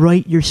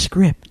 Rewrite your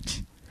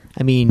script.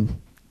 I mean,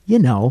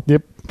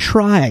 Yep.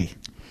 Try.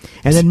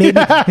 And then maybe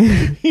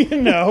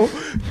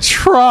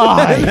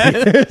try.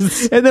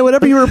 And then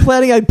whatever you were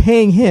planning on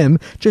paying him,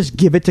 just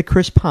give it to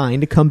Chris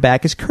Pine to come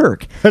back as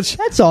Kirk.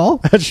 That's all.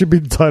 That should be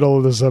the title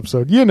of this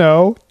episode.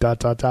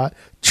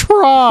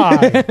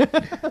 Try.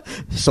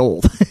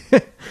 Sold.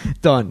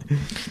 Done.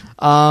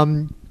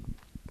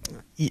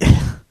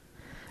 Yeah.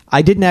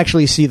 I didn't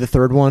actually see the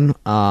third one.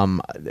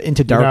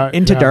 Into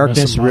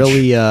Darkness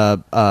really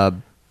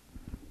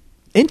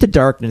Into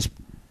Darkness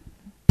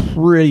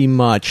pretty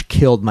much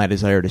killed my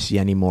desire to see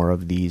any more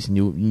of these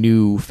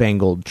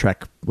newfangled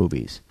Trek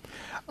movies.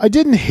 I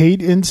didn't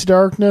hate Into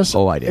Darkness.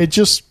 Oh, I did. It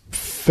just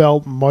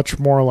felt much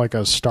more like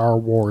a Star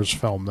Wars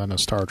film than a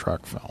Star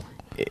Trek film.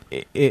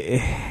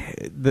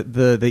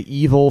 The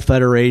evil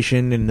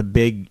Federation and the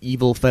big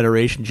evil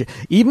Federation,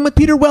 even with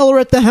Peter Weller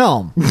at the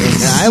helm. And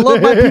I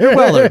love my Peter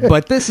Weller,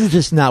 but this is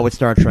just not what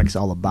Star Trek's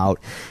all about.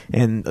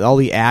 And all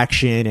the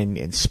action and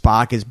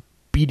Spock is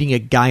beating a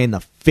guy in the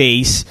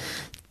face.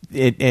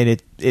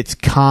 It's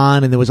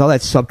Khan, and there was all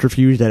that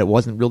subterfuge that it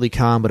wasn't really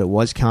Khan, but it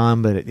was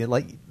Khan. But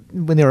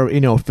when they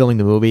were filming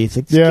the movie, it's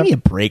like, give me a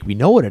break. We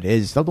know what it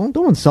is. Don't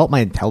insult my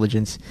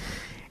intelligence.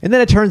 And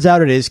then it turns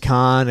out it is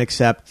Khan,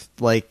 except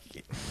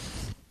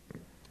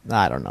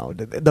I don't know,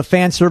 the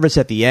fan service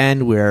at the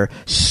end where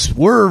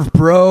swerve,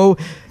 bro,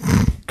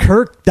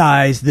 Kirk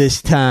dies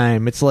this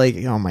time. It's like,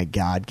 oh my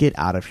God, get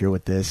out of here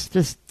with this.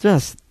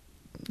 Just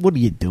what are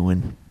you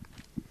doing?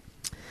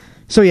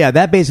 So yeah,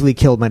 that basically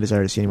killed my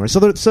desire to see anymore. So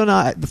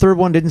now the third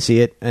one, didn't see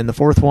it, and the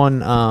fourth one,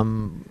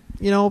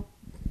 they're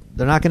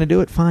not going to do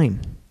it. Fine.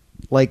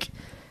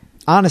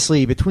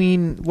 Honestly,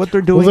 between what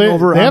they're doing they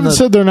haven't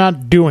said they're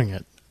not doing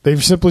it.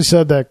 They've simply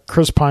said that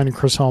Chris Pine and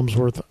Chris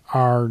Helmsworth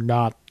are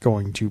not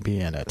going to be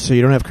in it. So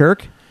you don't have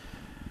Kirk?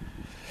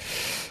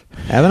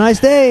 Have a nice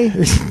day.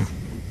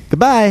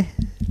 Goodbye.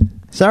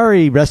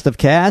 Sorry, rest of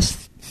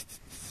cast.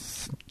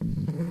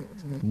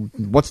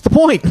 What's the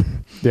point?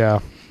 Yeah.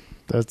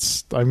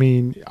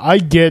 I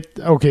get,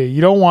 okay,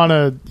 you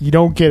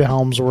don't get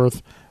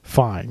Helmsworth,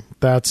 fine.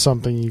 That's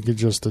something you could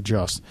just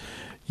adjust.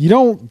 You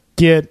don't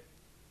get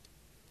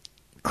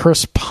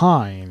Chris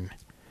Pine,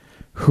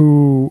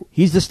 who...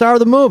 He's the star of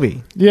the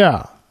movie.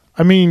 Yeah.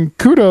 I mean,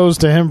 kudos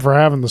to him for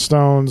having the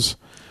stones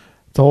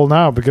to hold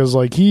out, because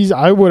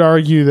I would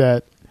argue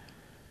that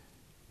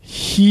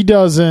he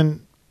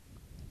doesn't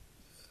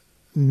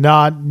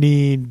not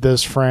need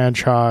this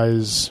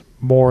franchise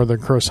more than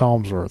Chris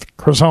Helmsworth.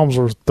 Chris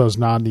Helmsworth does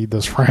not need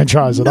this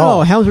franchise at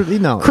all.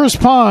 No. Chris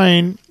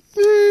Pine...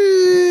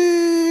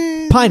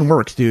 Pine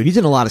works, dude. He's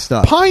in a lot of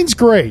stuff. Pine's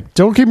great.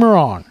 Don't get me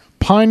wrong.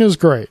 Pine is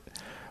great.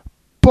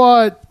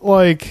 But,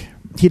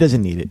 he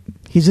doesn't need it.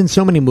 He's in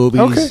so many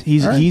movies. Okay.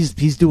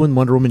 He's doing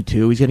Wonder Woman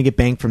 2. He's going to get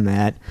banged from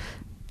that.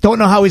 Don't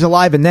know how he's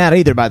alive in that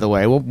either, by the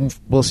way.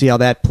 We'll see how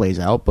that plays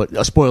out.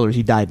 But spoilers,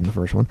 he died in the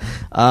first one.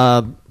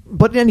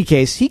 But in any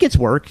case, he gets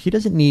work. He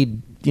doesn't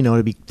need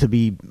to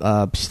be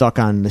stuck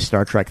on the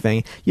Star Trek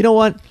thing. You know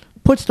what?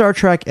 Put Star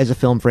Trek as a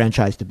film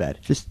franchise to bed.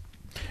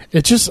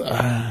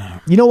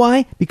 You know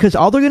why? Because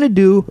all they're going to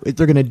do is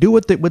they're going to do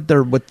what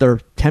they're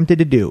tempted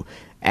to do.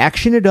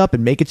 Action it up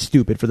and make it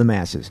stupid for the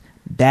masses.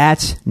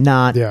 That's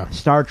not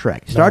Star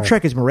Trek. Star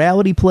Trek is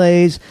morality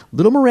plays,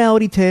 little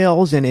morality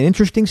tales, and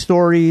interesting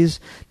stories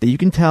that you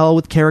can tell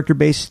with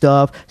character-based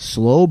stuff,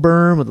 slow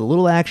burn with a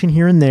little action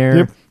here and there.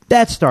 Yep.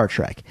 That's Star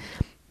Trek.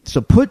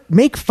 So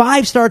make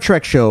 5 Star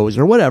Trek shows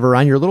or whatever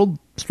on your little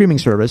streaming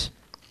service,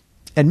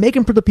 and make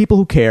them for the people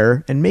who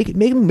care, and make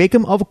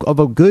them of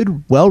a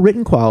good,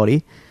 well-written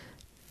quality.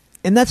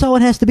 And that's all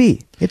it has to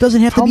be. It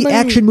doesn't have to be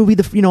action movie,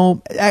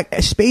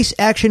 space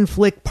action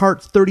flick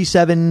part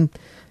 37,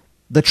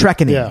 The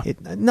Trekkening.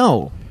 Yeah.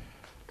 No.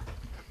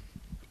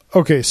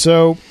 Okay,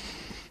 so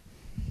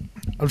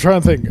I'm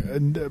trying to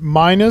think.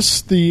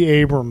 Minus the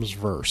Abrams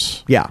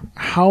verse. Yeah.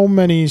 How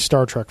many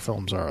Star Trek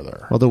films are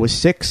there? Well, there was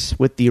 6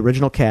 with the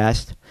original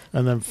cast.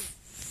 And then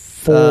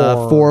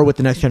 4 with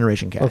the Next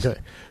Generation cast. Okay.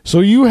 So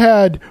you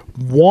had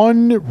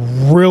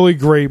one really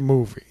great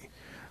movie.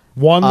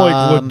 One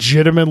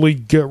legitimately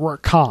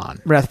good Khan.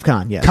 Wrath of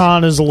Khan, yes.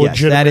 Khan is a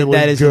legitimately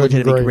that is good, a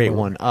legitimately great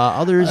one.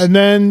 Others, and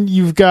then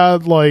you've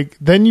got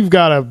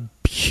a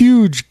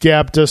huge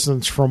gap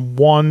distance from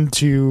one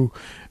to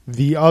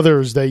the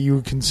others that you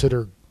would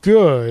consider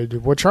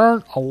good, which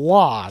aren't a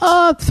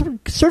lot.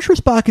 Search for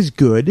Spock is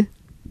good.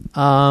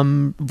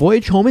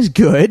 Voyage Home is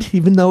good,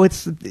 even though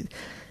it's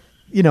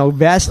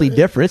vastly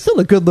different. It's still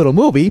a good little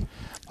movie.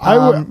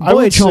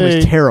 Voyage Home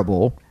is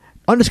terrible.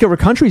 Undiscovered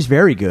Country is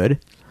very good.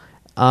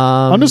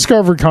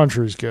 Undiscovered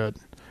Country is good.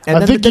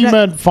 I think you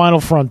meant Final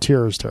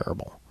Frontier is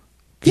terrible.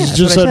 Yeah, you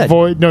just said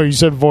you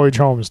said Voyage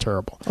Home is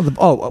terrible.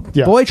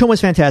 Yeah. Voyage Home is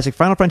fantastic.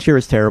 Final Frontier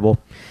is terrible.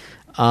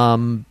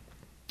 And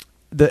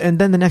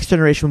then the Next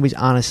Generation movies,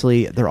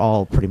 honestly, they're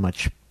all pretty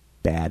much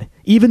bad.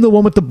 Even the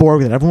one with the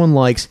Borg that everyone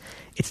likes,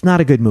 it's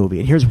not a good movie.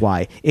 And here's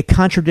why. It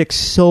contradicts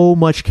so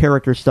much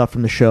character stuff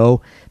from the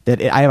show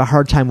that I have a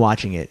hard time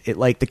watching it.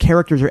 The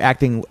characters are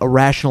acting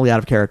irrationally out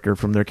of character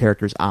from their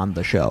characters on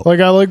the show.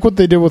 I like what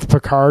they did with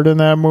Picard in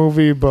that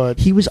movie, but...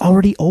 He was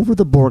already over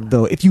the Borg,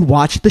 though. If you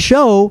watched the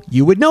show,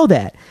 you would know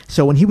that.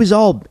 So when he was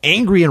all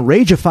angry and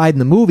ragified in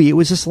the movie, it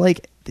was just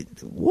like...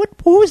 What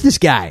was this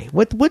guy?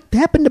 What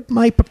happened to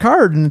my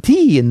Picard and the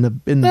tea and the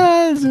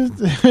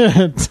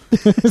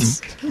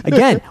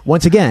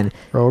once again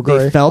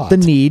they felt the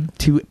need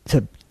to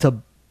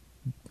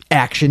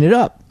action it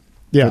up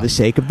for the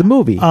sake of the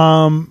movie.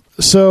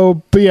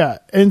 But yeah,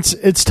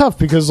 it's tough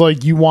because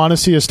you want to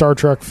see a Star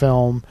Trek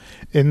film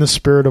in the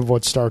spirit of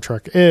what Star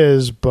Trek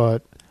is,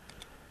 but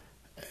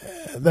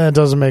that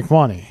doesn't make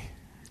money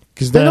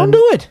because they don't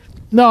do it.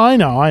 No, I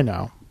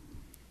know.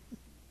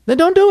 Then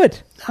don't do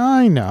it.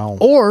 I know.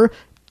 Or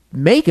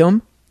make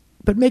them,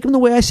 but make them the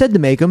way I said to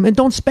make them, and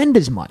don't spend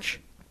as much.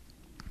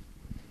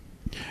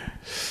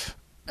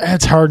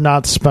 It's hard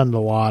not to spend a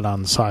lot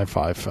on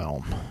sci-fi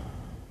film.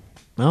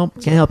 Well,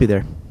 can't help you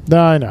there.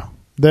 No, I know.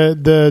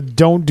 The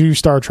don't do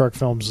Star Trek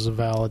films is a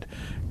valid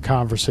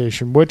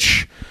conversation,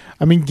 which,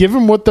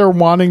 given what they're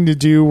wanting to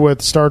do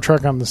with Star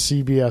Trek on the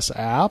CBS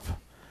app,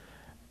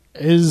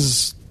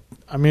 is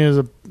a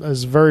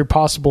very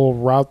possible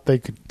route they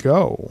could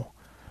go.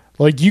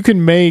 You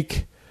can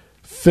make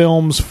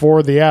films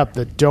for the app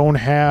that don't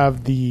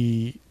have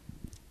the,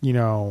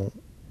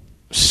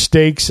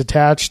 stakes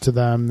attached to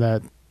them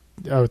that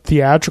a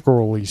theatrical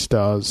release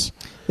does.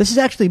 This is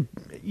actually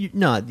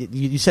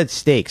you said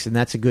stakes, and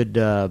that's a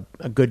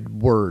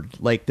good word.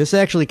 This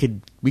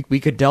actually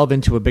we could delve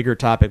into a bigger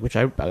topic, which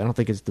I don't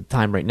think is the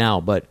time right now.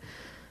 But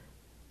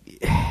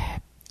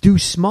do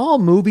small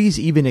movies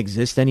even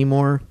exist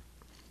anymore?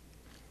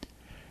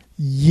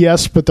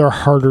 Yes, but they're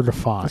harder to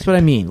find. That's what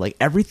I mean.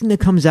 Everything that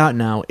comes out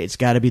now, it's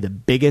got to be the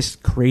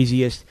biggest,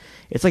 craziest.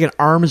 It's like an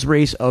arms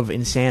race of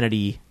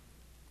insanity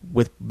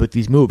with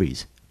these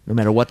movies, no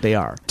matter what they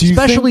are.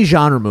 Especially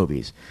genre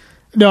movies.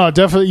 No,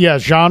 definitely, yeah.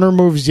 Genre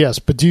movies, yes.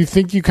 But do you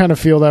think you kind of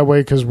feel that way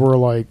because we're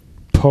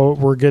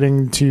we're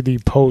getting to the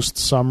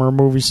post-summer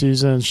movie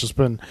season? It's just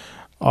been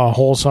a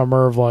whole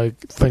summer of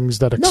things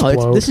that explode.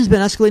 No, this has been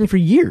escalating for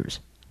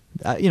years.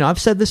 I've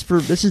said this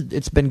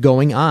it's been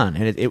going on,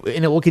 and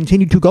it will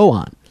continue to go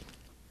on.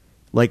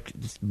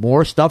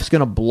 More stuff's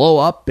going to blow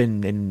up,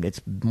 and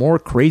it's more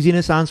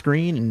craziness on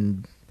screen,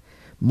 and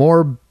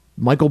more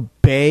Michael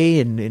Bay,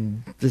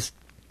 and this.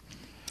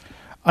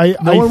 No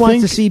one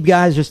wants to see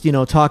guys just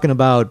talking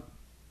about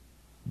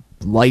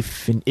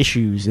life and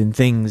issues and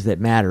things that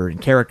matter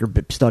and character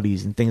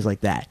studies and things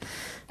like that.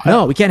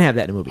 No, we can't have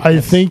that in a movie. I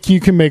think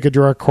you can make a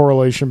direct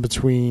correlation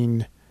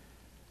between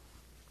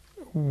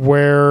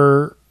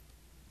where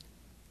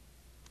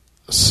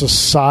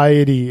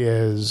society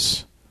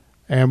is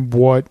and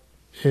what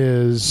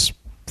is,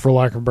 for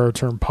lack of a better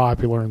term,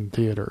 popular in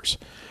theaters.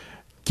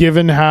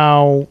 Given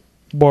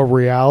what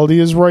reality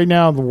is right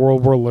now, the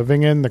world we're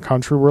living in, the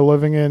country we're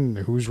living in,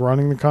 who's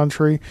running the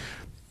country,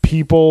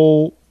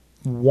 people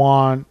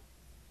want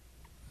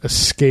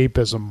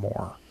escapism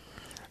more.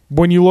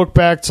 When you look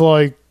back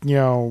to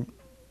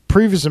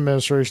previous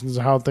administrations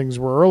and how things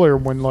were earlier,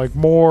 when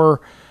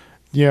more,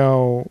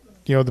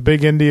 the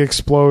big indie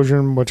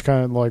explosion, which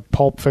kind of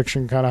Pulp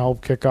Fiction kind of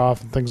helped kick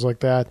off and things like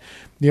that.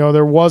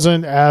 There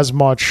wasn't as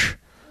much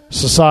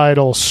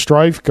societal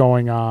strife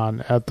going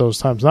on at those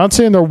times. Not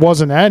saying there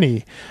wasn't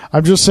any.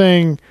 I'm just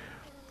saying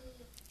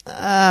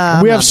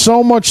we have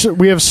so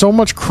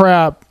much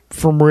crap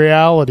from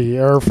reality,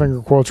 air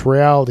finger quotes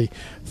reality,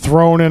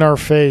 thrown in our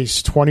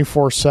face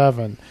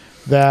 24/7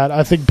 that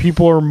I think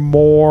people are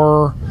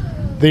more.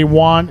 They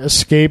want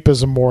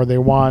escapism more. They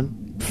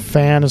want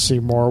fantasy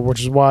more, which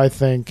is why I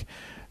think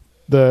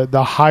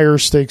the higher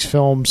stakes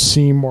films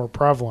seem more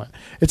prevalent.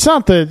 It's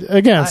not that,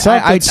 again, it's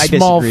not that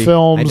small disagree.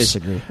 films. I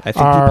disagree. I think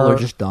people are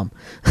just dumb.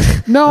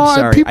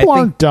 No, people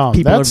aren't dumb.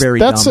 People are very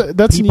dumb.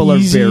 People are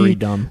very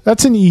dumb.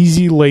 That's an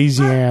easy,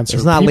 lazy answer.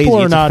 It's not people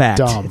lazy. are It's not a fact.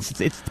 dumb.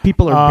 It's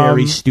people are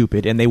very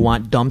stupid, and they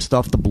want dumb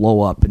stuff to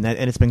blow up, and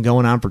it's been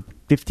going on for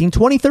 15,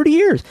 20, 30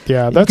 years.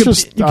 Yeah,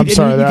 I'm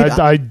sorry.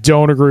 I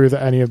don't agree with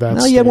any of that.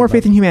 No, you have more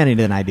faith in humanity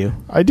than I do.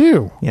 I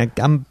do. Yeah,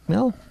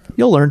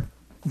 you'll learn.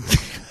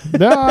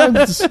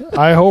 No,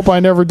 I hope I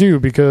never do,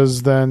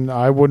 because then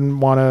I wouldn't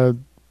want to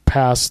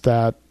pass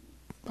that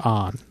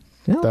on.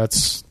 Yeah.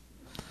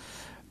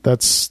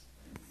 That's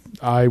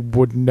I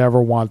would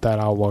never want that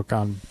outlook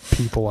on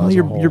people as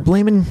a whole. You're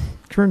blaming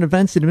current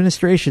events and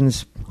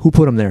administrations. Who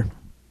put them there?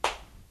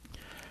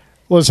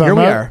 Listen, Here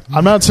we are.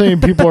 I'm not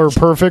saying people are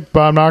perfect,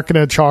 but I'm not going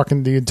to chalk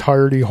in the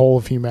entirety whole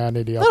of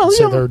humanity up and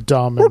say they're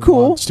dumb and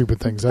cool. want stupid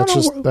things.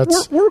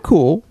 We're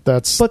cool.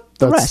 But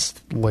the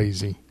rest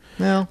lazy.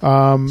 No,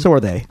 so are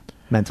they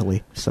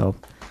mentally. So,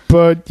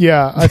 but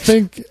yeah, I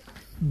think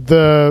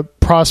the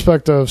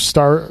prospect of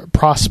Star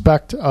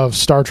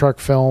Trek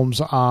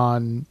films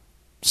on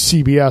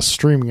CBS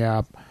streaming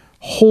app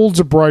holds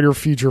a brighter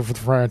future for the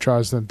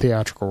franchise than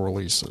theatrical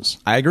releases.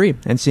 I agree,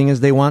 and seeing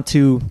as like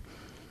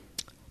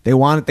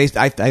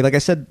I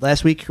said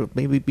last week, or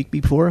maybe week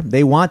before,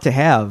 they want to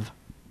have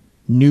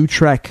new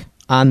Trek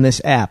on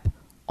this app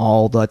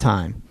all the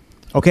time.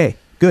 Okay,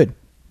 good.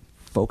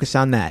 Focus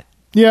on that.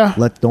 Yeah.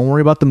 Don't worry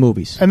about the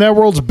movies. And that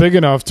world's big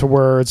enough to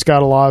where it's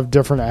got a lot of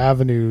different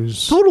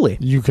avenues. Totally.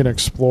 You can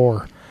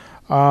explore.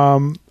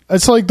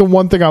 It's like the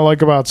one thing I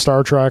like about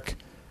Star Trek,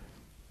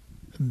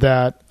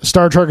 that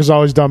Star Trek has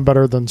always done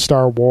better than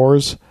Star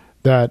Wars.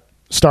 That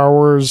Star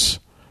Wars,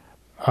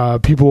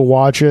 people who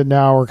watch it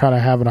now are kind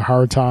of having a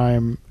hard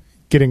time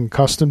getting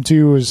accustomed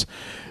to, is,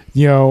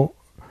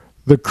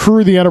 the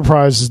crew of the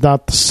Enterprise is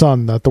not the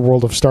sun that the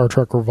world of Star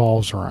Trek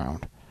revolves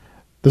around.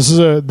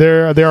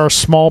 They are a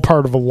small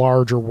part of a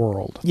larger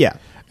world. Yeah.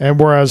 And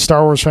whereas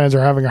Star Wars fans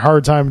are having a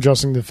hard time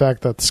adjusting to the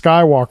fact that the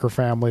Skywalker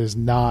family is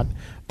not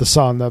the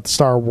sun that the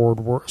Star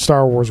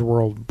Wars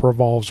world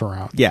revolves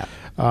around. Yeah.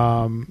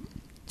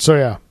 So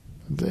yeah,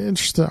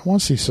 interesting. I want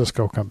to see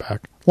Cisco come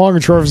back. Long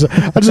and short of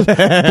it,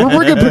 we're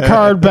bringing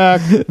Picard back.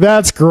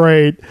 That's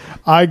great.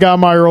 I got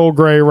my Earl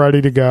Grey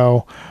ready to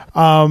go.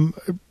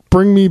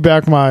 Bring me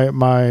back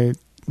my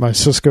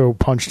Cisco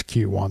punched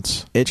Q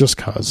once, just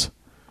cause.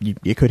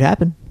 It could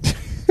happen.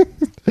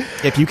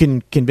 If you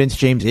can convince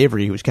James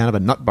Avery, who's kind of a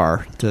nut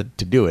bar, to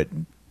do it.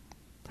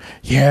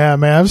 Yeah,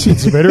 man, I've seen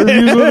some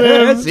interviews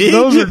with him.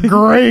 Those are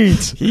great.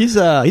 He's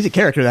a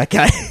character, that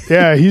guy.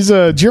 Yeah,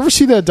 did you ever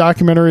see that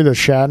documentary that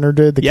Shatner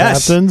did, The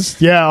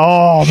Captains? Yeah,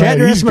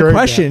 Shatner asks him a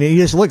question, guy. and he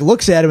just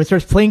looks at him and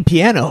starts playing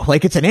piano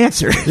like it's an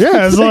answer.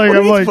 Yeah, it's like,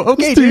 I'm like,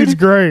 okay, this dude's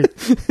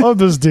great. Love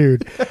this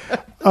dude.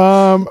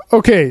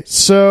 Okay,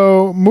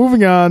 so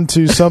moving on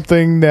to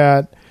something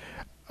that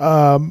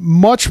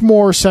much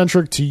more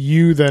centric to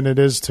you than it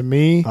is to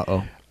me.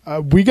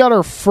 We got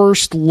our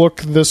first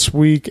look this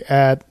week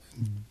at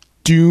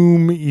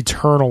Doom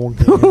Eternal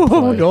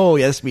gameplay. Oh,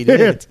 yes, we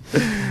did.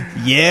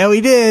 Yeah, we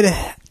did.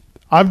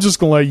 I'm just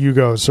going to let you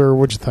go, sir.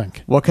 What'd you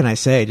think? What can I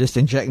say? Just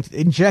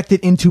inject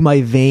it into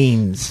my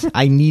veins.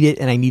 I need it,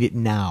 and I need it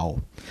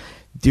now.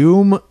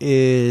 Doom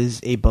is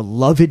a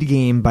beloved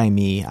game by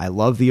me. I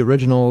love the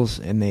originals,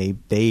 and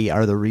they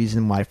are the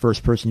reason why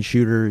first-person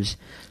shooters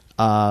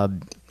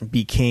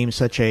became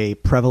such a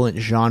prevalent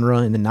genre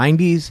in the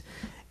 90s.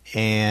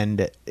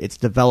 And it's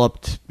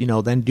developed,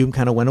 then Doom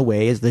kind of went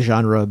away as the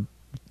genre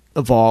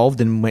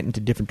evolved and went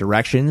into different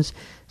directions.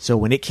 So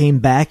when it came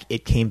back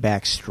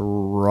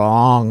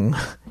strong.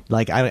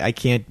 Like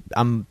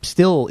I'm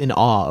still in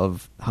awe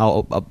of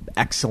how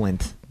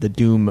excellent the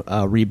Doom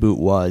reboot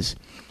was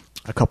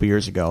a couple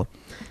years ago.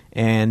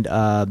 And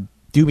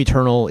Doom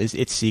Eternal is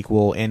its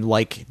sequel, and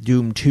like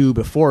Doom 2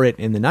 before it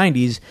in the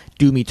 90s,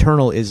 Doom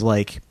Eternal is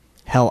like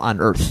hell on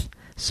earth.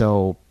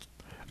 So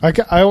I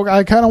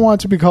kind of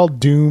want it to be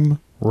called Doom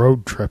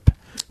Road Trip.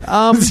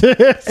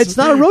 It's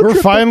not a road trip.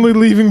 We're finally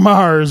leaving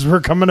Mars.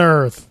 We're coming to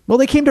Earth. Well,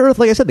 they came to Earth,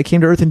 like I said, they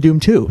came to Earth in Doom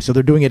 2, so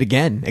they're doing it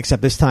again,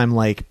 except this time,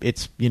 like,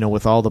 it's,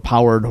 with all the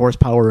power and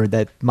horsepower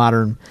that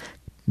modern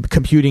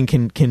computing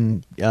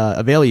can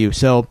avail you.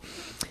 So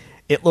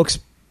it looks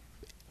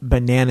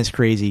bananas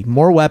crazy.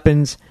 More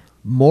weapons,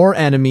 more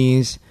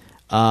enemies,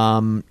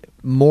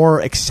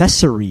 more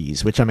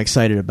accessories, which I'm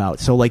excited about.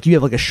 So, like, you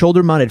have like a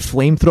shoulder-mounted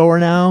flamethrower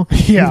now.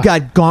 Yeah. You've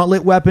got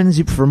gauntlet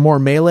weapons for more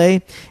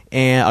melee,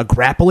 and a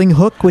grappling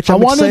hook, which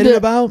I'm excited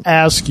about. I wanted to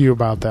ask you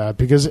about that,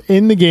 because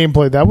in the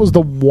gameplay, that was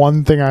the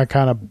one thing I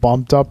kind of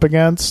bumped up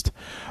against,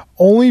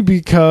 only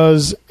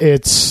because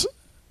it's,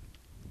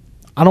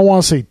 I don't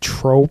want to say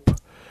trope,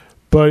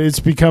 but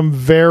it's become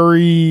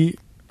very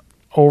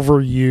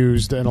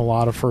overused in a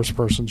lot of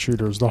first-person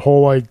shooters. The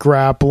whole, like,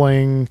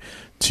 grappling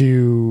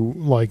to,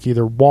 like,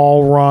 either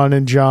wall run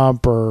and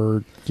jump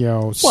or,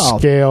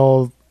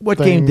 scale. What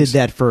things. game did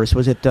that first?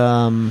 Was it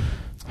Titanfall?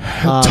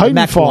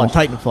 Titanfall.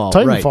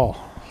 Titanfall.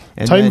 Right.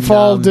 And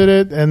Titanfall did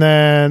it, and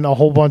then a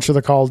whole bunch of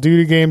the Call of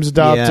Duty games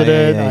adopted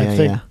it. I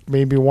think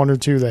maybe one or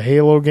two of the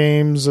Halo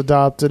games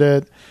adopted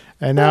it.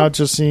 And now it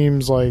just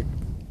seems like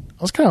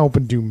I was kind of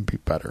hoping Doom would be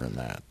better than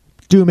that.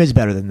 Doom is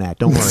better than that.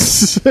 Don't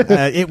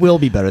worry. It will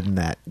be better than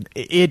that.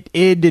 It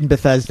and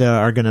Bethesda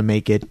are going to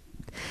make it.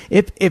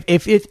 If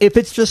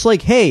it's just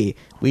like, hey,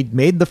 we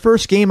made the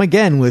first game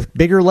again with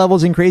bigger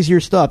levels and crazier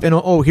stuff,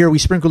 and here we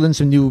sprinkled in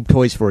some new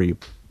toys for you.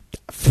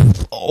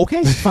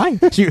 Okay, fine.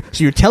 So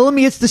you're telling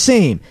me it's the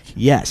same?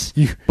 Yes.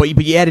 But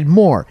you added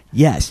more?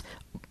 Yes.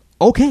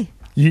 Okay.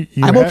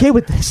 I'm okay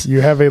with this.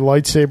 You have a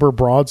lightsaber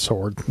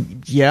broadsword.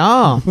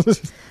 Yeah.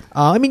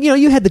 I mean,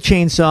 you had the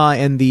chainsaw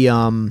and the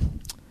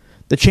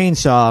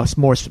chainsaw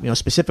more,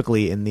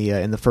 specifically in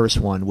the first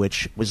one,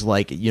 which was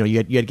like, you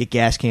had to get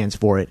gas cans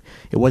for it.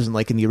 It wasn't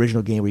like in the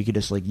original game where you could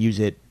just like use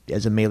it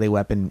as a melee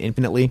weapon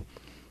infinitely.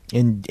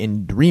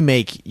 In the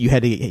remake, you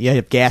had to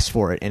have gas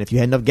for it, and if you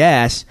had enough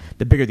gas,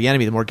 the bigger the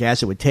enemy, the more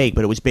gas it would take.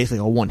 But it was basically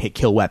a one-hit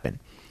kill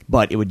weapon.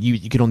 But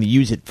you could only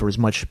use it for as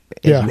much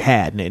as you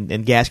had,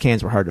 and gas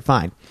cans were hard to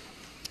find.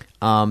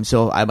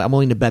 So I'm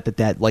willing to bet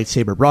that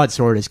lightsaber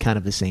broadsword is kind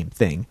of the same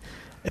thing,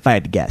 if I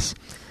had to guess.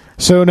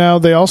 So now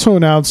they also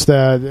announced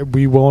that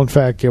we will in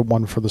fact get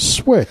one for the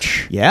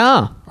Switch.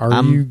 Yeah.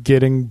 Are you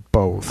getting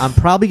both? I'm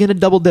probably going to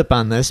double dip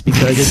on this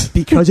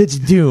because it's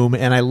Doom,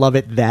 and I love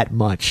it that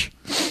much.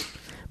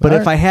 But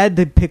if I had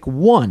to pick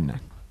one,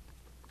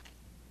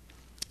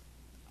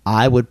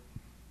 I would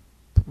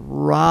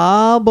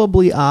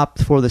probably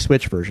opt for the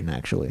Switch version,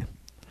 actually.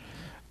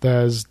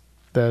 That's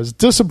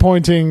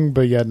disappointing,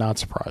 but yet not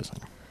surprising.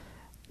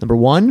 Number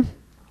one,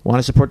 want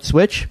to support the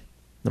Switch.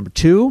 Number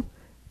two,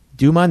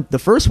 Doom on the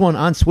first one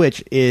on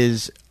Switch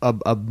is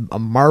a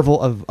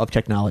marvel of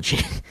technology.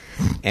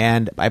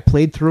 And I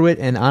played through it,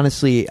 and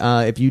honestly,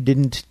 if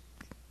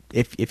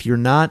you're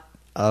not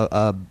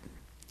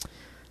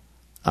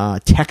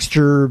a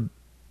texture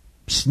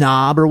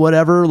snob or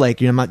whatever, like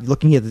I'm not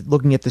looking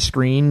at the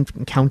screen,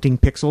 counting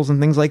pixels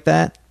and things like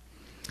that,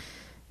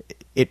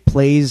 it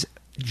plays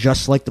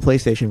just like the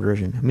PlayStation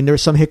version. I mean, there were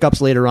some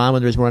hiccups later on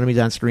when there's more enemies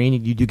on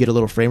screen. You do get a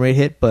little frame rate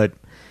hit, but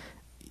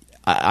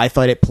I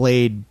thought it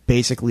played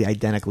basically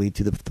identically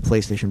to the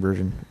PlayStation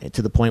version,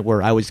 to the point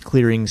where I was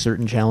clearing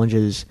certain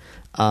challenges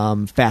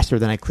faster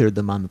than I cleared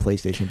them on the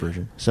PlayStation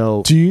version.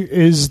 So,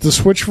 is the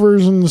Switch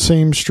version the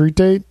same street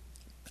date?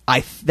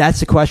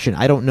 That's the question.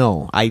 I don't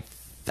know.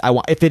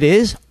 If it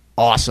is,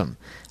 awesome.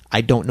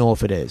 I don't know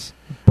if it is,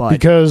 but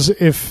because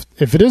if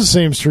it is the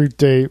same street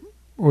date,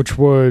 which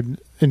would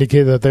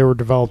indicate that they were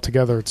developed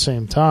together at the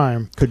same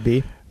time, could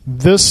be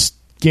this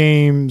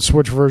game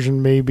Switch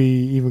version may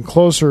be even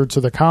closer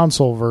to the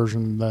console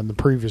version than the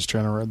previous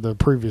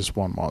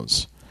one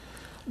was.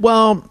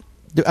 Well,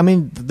 I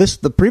mean,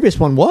 the previous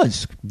one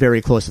was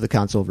very close to the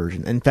console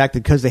version. In fact,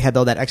 because they had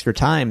all that extra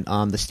time,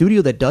 the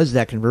studio that does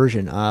that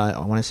conversion, I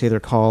want to say they're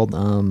called, it's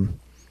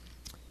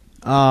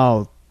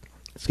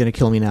going to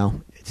kill me now.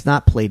 It's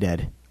not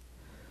Playdead.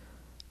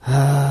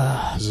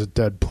 Is it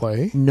Dead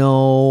Play?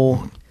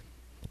 No.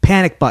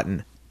 Panic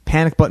Button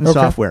okay.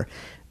 Software.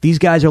 These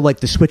guys are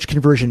like the Switch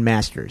conversion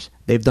masters.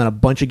 They've done a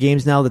bunch of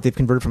games now that they've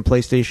converted from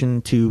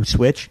PlayStation to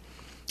Switch,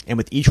 and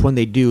with each one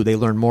they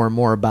learn more and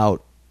more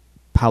about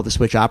how the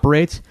Switch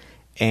operates,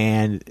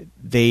 and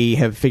they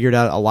have figured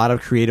out a lot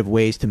of creative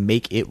ways to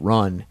make it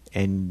run.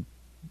 And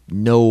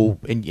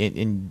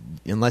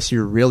unless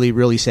you're really,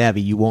 really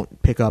savvy, you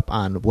won't pick up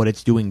on what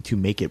it's doing to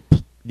make it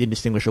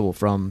indistinguishable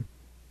from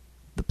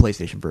the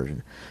PlayStation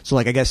version. So,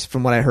 like, I guess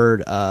from what I heard,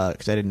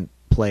 because I didn't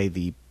play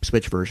the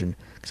Switch version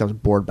because I was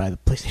bored by the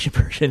PlayStation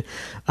version,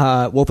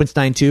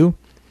 Wolfenstein 2,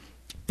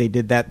 they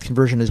did that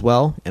conversion as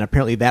well, and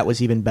apparently that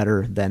was even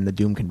better than the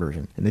Doom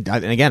conversion. And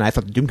again, I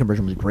thought the Doom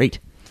conversion was great.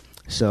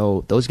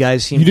 So those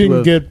guys seem to have... You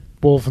didn't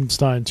get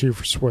Wolfenstein 2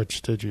 for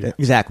Switch, did you?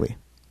 Exactly.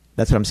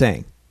 That's what I'm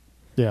saying.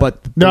 Yeah. But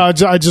I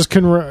just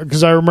couldn't,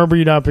 because I remember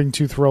you not being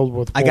too thrilled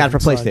with Wolfenstein. I got it for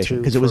PlayStation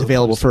because it was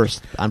available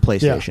first on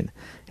PlayStation. Yeah.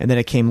 And then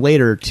it came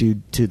later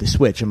to the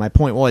Switch. And my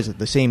point was that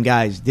the same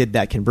guys did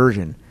that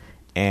conversion,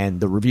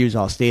 and the reviews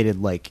all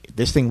stated, like,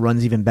 this thing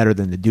runs even better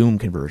than the Doom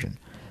conversion.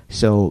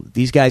 So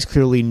these guys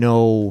clearly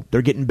know,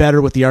 they're getting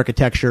better with the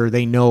architecture.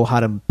 They know how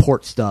to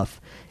port stuff.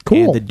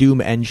 Cool. And the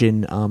Doom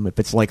engine, if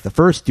it's like the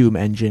first Doom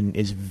engine,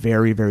 is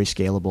very, very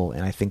scalable,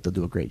 and I think they'll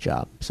do a great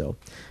job. So,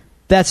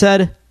 that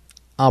said,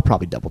 I'll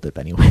probably double dip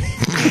anyway.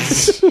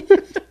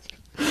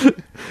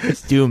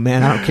 It's Doom,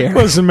 man. I don't care.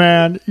 Listen,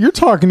 man, you're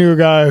talking to a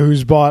guy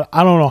who's bought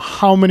I don't know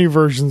how many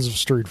versions of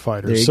Street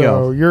Fighter. There you so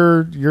go.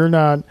 You're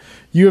not.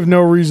 You have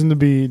no reason to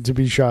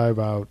be shy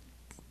about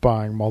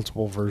buying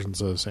multiple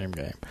versions of the same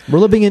game. We're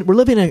living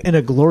in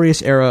a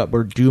glorious era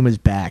where Doom is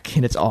back,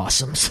 and it's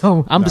awesome.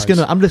 So I'm just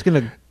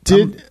gonna.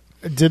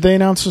 Did they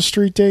announce a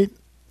street date?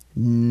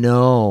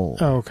 No.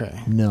 Oh,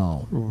 okay.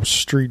 No.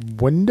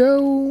 Street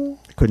window?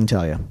 Couldn't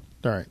tell you.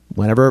 All right.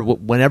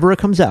 Whenever it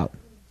comes out,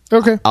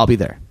 okay, I'll be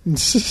there.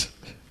 That's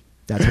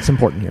what's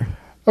important here.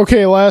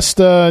 Okay, last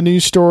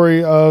news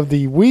story of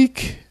the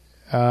week.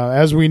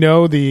 As we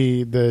know,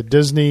 the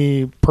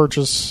Disney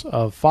purchase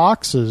of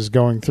Fox is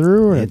going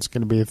through, and it's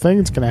going to be a thing.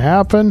 It's going to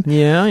happen.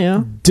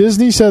 Yeah.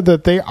 Disney said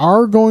that they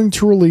are going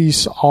to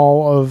release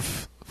all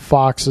of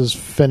Fox's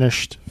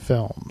finished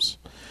films.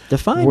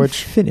 Define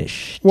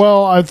finished.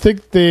 Well, I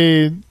think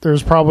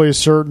there's probably a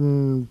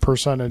certain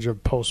percentage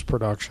of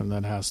post-production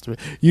that has to be.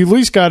 You at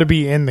least got to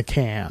be in the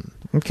can.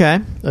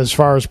 Okay. As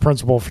far as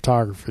principal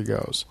photography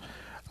goes.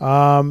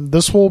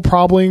 This will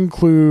probably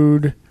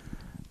include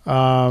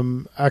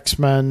X-Men,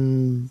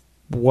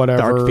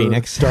 whatever.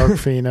 Dark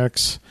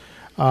Phoenix.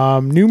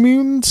 New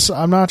Mutants,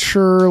 I'm not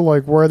sure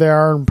like where they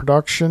are in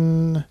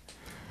production.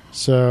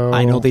 So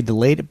I know they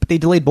delayed it, but they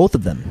delayed both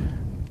of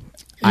them.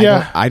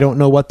 Yeah. I don't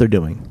know what they're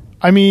doing.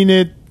 I mean,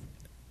 it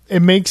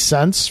makes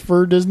sense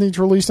for Disney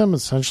to release them.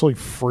 It's essentially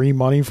free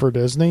money for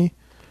Disney.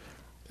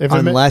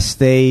 Unless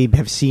they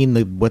have seen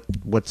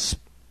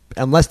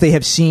unless they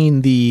have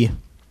seen the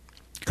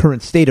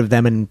current state of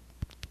them and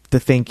to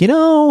think,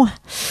 Yeah,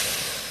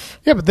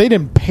 but they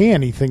didn't pay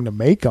anything to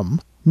make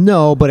them.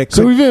 No, but it could.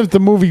 So even if the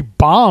movie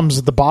bombs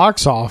at the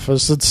box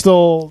office, it's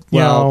still,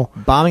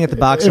 bombing at the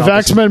box office. If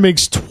X-Men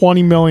makes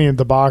 $20 million at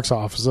the box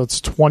office,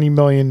 that's $20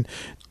 million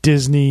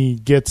Disney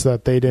gets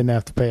that they didn't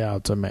have to pay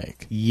out to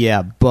make.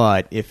 Yeah,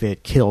 but if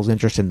it kills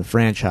interest in the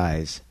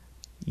franchise,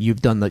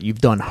 you've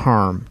done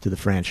harm to the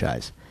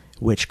franchise,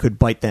 which could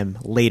bite them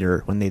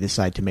later when they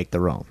decide to make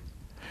their own.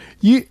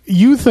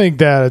 You think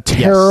that a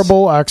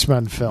terrible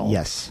X-Men film,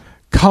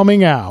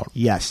 coming out,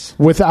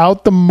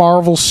 without the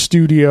Marvel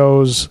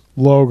Studios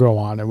logo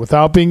on it,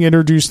 without being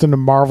introduced in the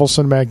Marvel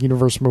Cinematic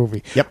Universe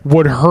movie,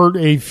 would hurt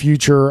a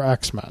future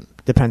X-Men?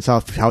 Depends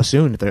how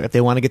soon. If they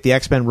want to get the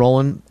X-Men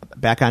rolling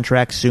back on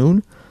track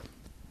soon,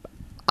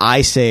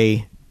 I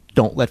say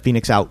don't let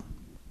Phoenix out.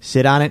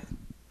 Sit on it.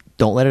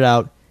 Don't let it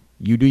out.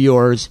 You do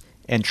yours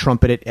and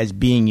trumpet it as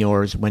being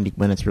yours when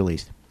it's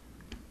released.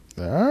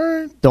 All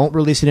right. Don't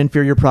release an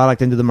inferior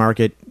product into the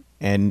market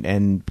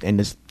and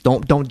just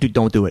don't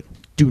do it.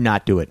 Do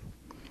not do it.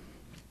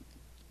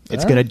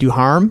 It's going to do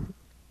harm,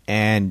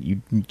 and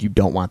you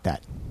don't want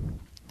that.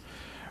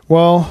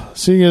 Well,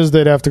 seeing as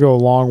they'd have to go a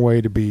long way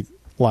to beat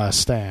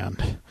Last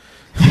Stand.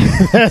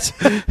 that's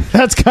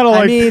kind of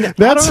like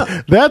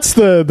that's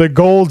the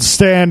gold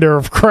standard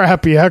of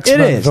crappy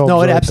X-Men. It is. Films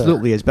No, it right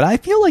absolutely there. is. But I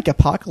feel like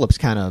Apocalypse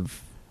kind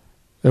of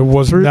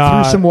threw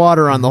some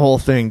water on the whole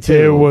thing too.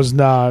 It was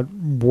not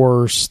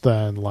worse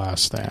than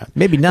Last Stand.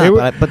 Maybe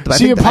not. But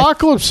see,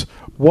 Apocalypse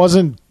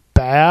wasn't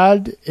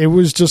bad. It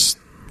was just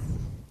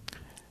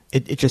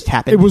it just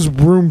happened. It was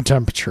room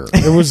temperature.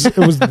 It was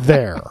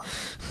there.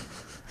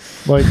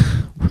 Like,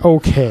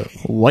 okay.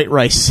 White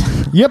rice.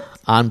 Yep.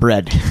 On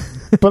bread.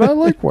 But I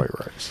like white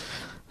rice.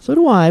 So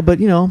do I, but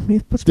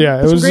put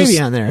some gravy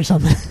on there or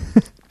something.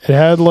 It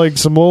had like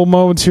some little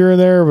moments here and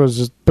there,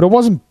 but it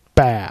wasn't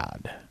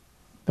bad.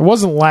 It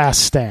wasn't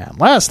Last Stand.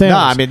 Last Stand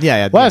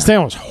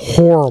Stand was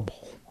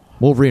horrible.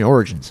 Wolverine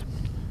Origins.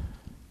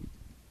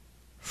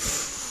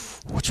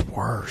 What's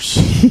worse?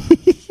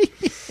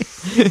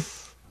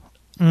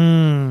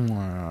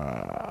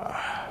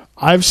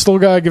 I've still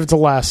got to give it to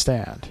Last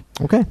Stand.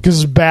 Okay. Because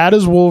as bad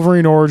as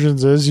Wolverine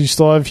Origins is, you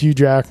still have Hugh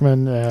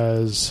Jackman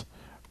as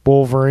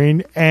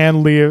Wolverine,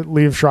 and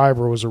Liev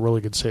Schreiber was a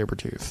really good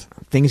Sabretooth.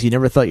 Things you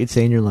never thought you'd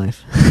say in your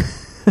life.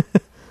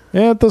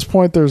 Yeah, at this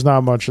point, there's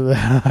not much of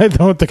that. I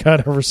don't think I'd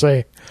ever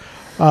say.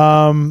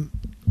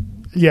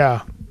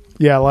 Yeah,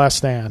 Last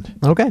Stand.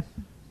 Okay.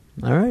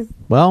 All right.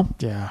 Well,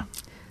 yeah.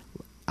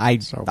 I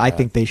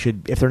think they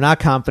should, if they're not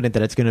confident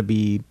that it's going to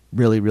be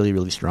really, really,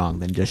 really strong,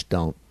 then just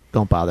don't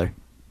bother.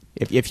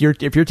 If you're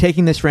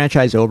taking this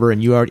franchise over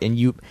and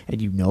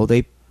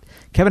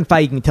Kevin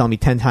Feige can tell me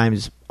 10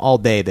 times all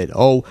day that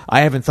I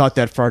haven't thought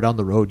that far down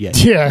the road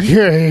yet. Yeah.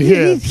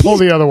 Pull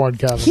the other one,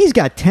 Kevin. He's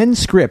got 10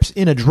 scripts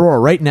in a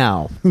drawer right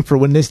now for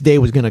when this day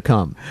was going to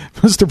come.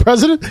 Mr.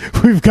 President,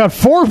 we've got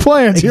 4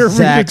 plans here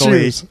for you to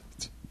choose.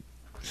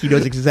 He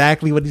knows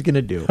exactly what he's going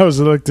to do. I was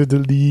elected to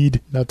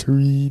lead, not to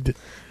read.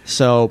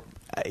 So,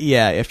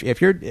 yeah,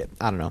 if you're,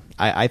 I don't know.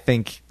 I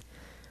think,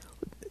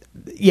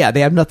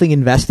 they have nothing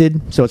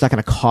invested, so it's not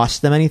going to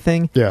cost them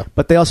anything. Yeah.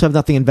 But they also have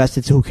nothing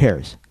invested, so who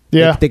cares?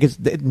 Yeah. They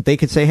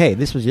could say, hey,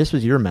 this was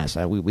your mess.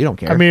 We don't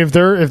care. I mean, if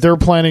they're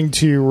planning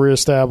to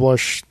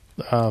reestablish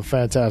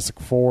Fantastic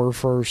Four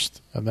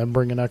first and then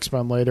bring in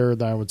X-Men later,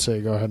 then I would say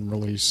go ahead and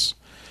release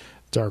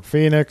Dark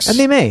Phoenix. And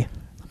they may.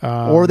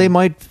 Or they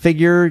might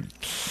figure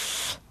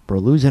we're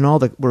losing all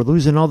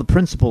the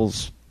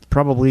principals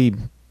probably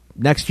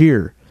next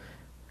year.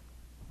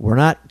 We're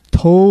not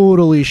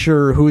totally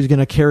sure who's going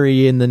to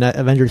carry in the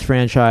Avengers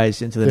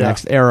franchise into the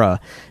next era.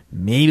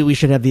 Maybe we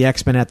should have the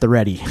X-Men at the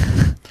ready.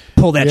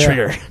 Pull that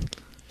trigger.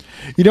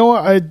 You know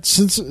what?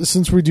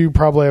 Since we do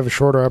probably have a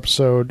shorter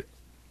episode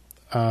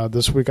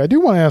this week, I do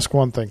want to ask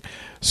one thing.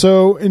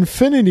 So,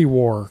 Infinity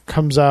War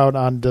comes out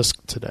on disc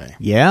today.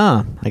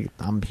 Yeah,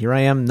 here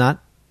I am not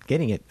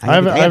getting it. I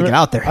haven't get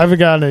out there. I haven't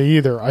gotten it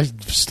either. I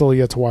still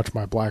yet to watch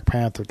my Black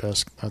Panther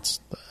disc. I'm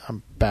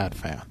a bad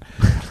fan.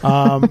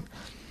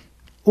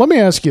 Let me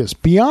ask you this: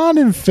 beyond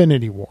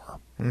Infinity War,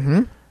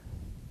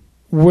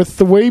 with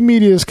the way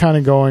media is kind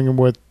of going, and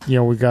with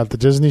we got the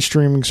Disney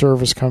streaming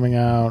service coming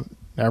out,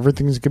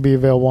 everything's going to be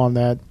available on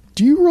that.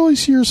 Do you really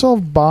see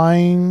yourself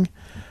buying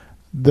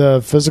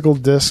the physical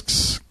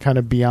discs kind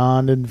of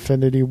beyond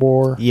Infinity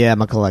War? Yeah,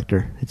 I'm a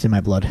collector. It's in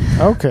my blood.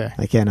 Okay.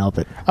 I can't help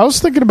it. I was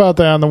thinking about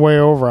that on the way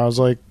over. I was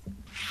like,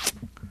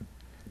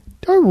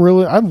 I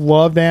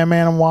loved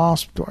Ant-Man and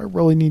Wasp. Do I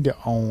really need to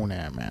own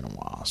Ant-Man and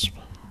Wasp?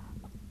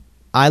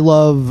 I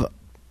love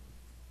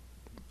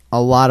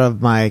a lot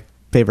of my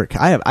favorite.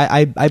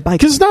 I buy.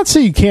 Because it's not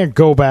say you can't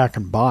go back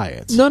and buy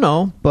it.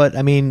 No. But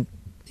I mean,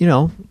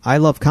 I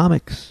love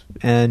comics,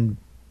 and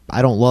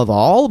I don't love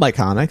all of my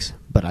comics,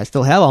 but I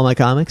still have all my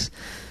comics.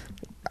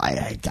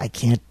 I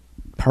can't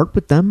part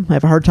with them. I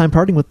have a hard time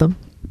parting with them.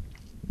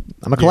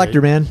 I'm a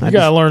collector, man. You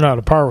gotta learn how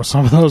to part with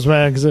some of those,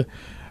 man, because it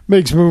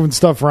makes moving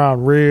stuff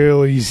around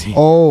real easy.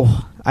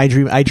 Oh, I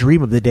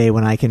dream of the day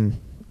when I can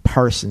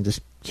parse and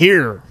just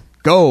here,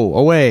 go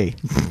away.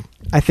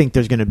 I think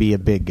there's going to be a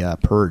big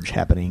purge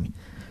happening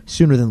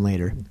sooner than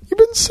later. You've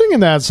been singing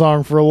that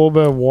song for a little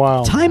bit of a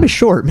while. Time is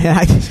short,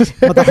 man.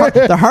 But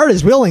the heart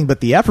is willing, but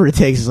the effort it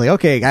takes is like,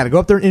 okay, I got to go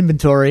up there in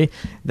inventory,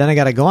 then I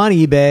got to go on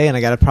eBay, and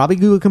I got to probably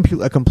do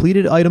a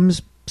completed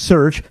items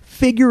search,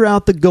 figure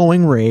out the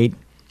going rate,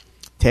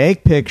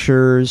 take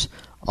pictures,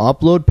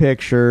 upload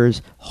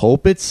pictures,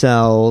 hope it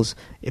sells.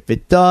 If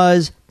it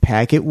does,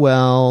 pack it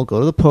well, go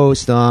to the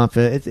post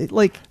office.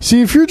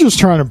 See, if you're just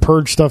trying to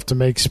purge stuff to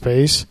make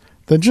space,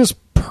 then just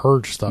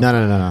purge stuff.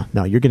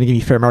 No. You're going to give me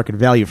fair market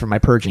value for my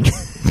purging.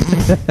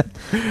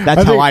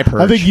 That's how I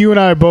purge. I think you and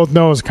I both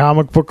know as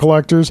comic book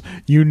collectors,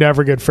 you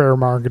never get fair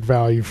market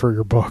value for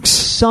your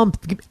books.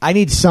 I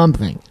need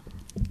something.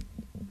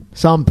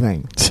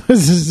 Something.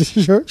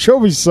 Show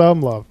me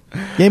some love.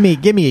 Give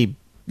me,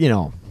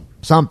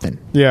 something.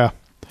 Yeah.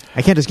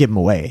 I can't just give them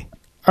away.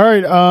 All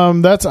right.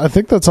 I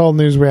think that's all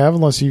the news we have,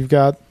 unless you've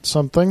got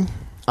something.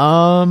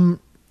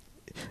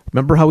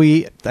 Remember how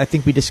I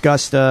think we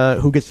discussed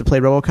who gets to play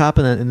RoboCop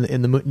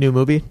in the new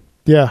movie?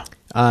 Yeah.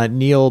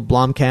 Neil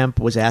Blomkamp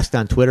was asked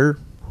on Twitter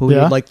who he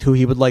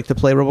would like to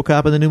play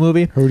RoboCop in the new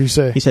movie. Who did he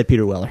say? He said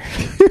Peter Weller.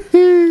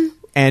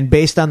 And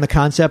based on the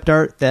concept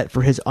art that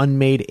for his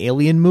unmade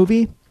Alien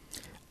movie,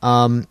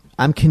 I'm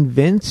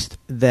convinced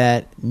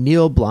that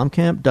Neil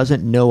Blomkamp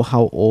doesn't know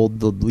how old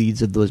the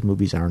leads of those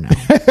movies are now.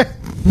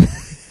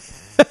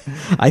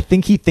 I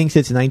think he thinks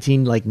it's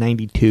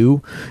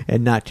 1992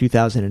 and not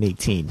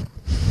 2018.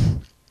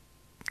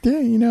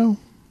 Yeah,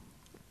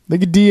 they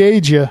could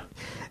de-age you.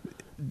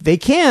 They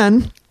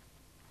can.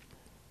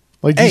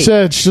 Like you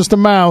said, it's just a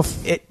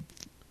mouth.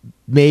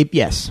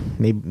 Yes.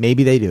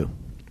 Maybe they do.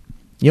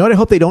 You know what I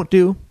hope they don't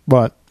do?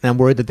 What? And I'm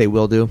worried that they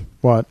will do.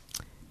 What?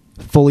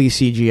 Fully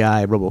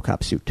CGI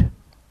RoboCop suit.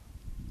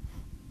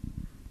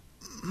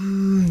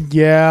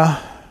 Yeah.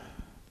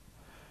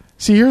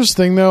 See, here's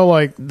the thing, though.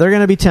 Like, they're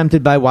going to be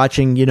tempted by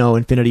watching,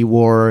 Infinity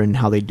War and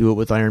how they do it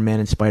with Iron Man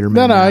and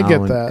Spider-Man. No, I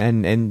get that.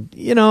 And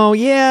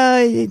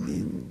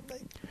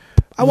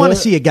I want to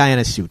see a guy in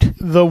a suit.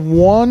 The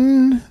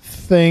one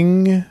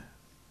thing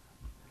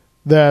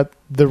that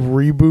the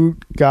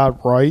reboot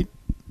got right,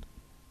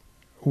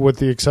 with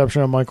the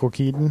exception of Michael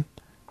Keaton,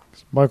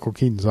 Michael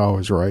Keaton's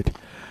always right,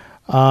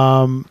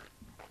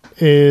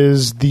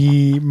 is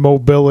the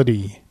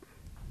mobility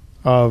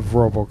of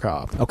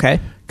RoboCop. Okay.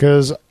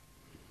 Because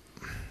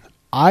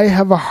I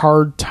have a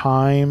hard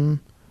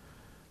time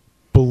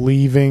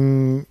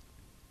believing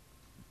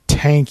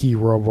tanky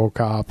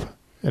RoboCop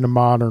in a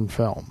modern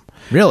film.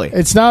 Really?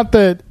 It's not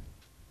that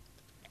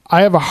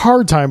I have a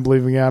hard time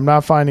believing it. I'm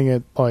not finding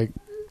it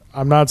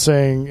I'm not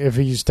saying if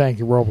he's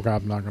tanky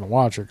RoboCop, I'm not going to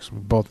watch it because we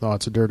both know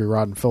it's a dirty,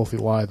 rotten, filthy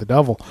lie of the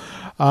devil.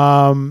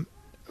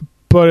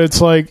 But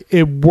it's like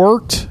it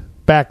worked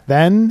back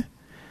then.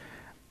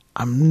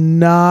 I'm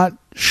not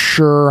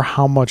sure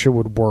how much it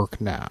would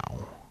work now.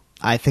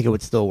 I think it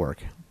would still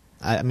work.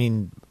 I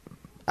mean,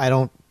 I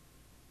don't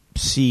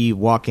see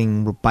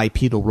walking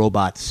bipedal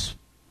robots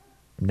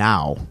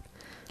now.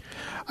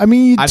 I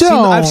mean,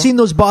 I've seen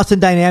those Boston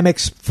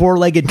Dynamics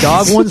four-legged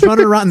dog ones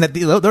running around.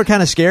 They're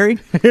kind of scary.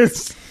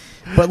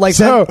 But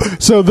so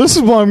this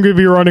is what I'm going to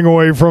be running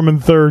away from in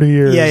 30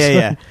 years.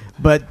 Yeah.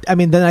 But I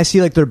mean, then I see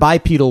their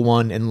bipedal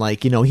one, and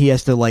he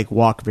has to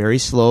walk very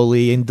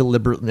slowly and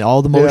deliberately.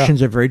 All the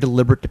motions are very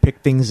deliberate to pick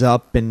things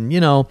up,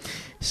 and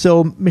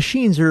so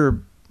machines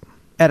are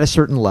at a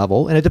certain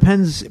level, and it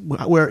depends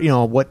where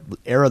what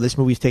era this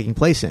movie is taking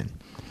place in.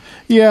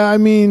 Yeah, I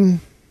mean,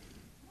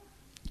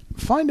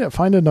 find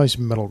a nice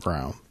middle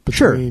ground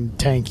between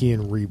tanky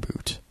and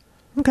reboot.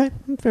 Okay,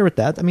 I'm fair with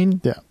that. I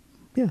mean, yeah,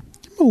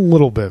 a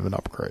little bit of an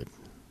upgrade.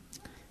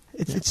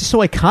 It's just so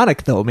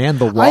iconic, though, man.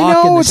 The walk, I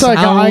know and the it's sound,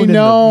 I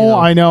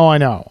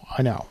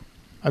know.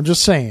 I'm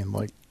just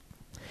saying,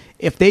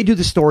 if they do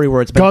the story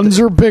where it's guns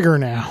are bigger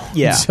now.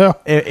 Yeah. So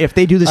if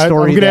they do the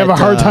story, I'm going to have a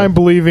hard time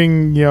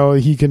believing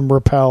he can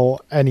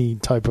repel any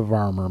type of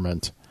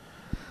armament.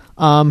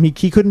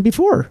 He couldn't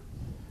before.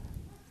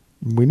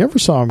 We never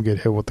saw him get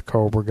hit with the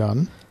Cobra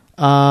gun.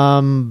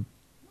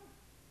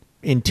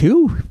 in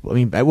 2. I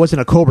mean, it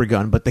wasn't a Cobra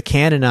gun, but the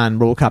cannon on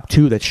RoboCop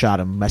 2 that shot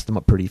him messed him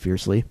up pretty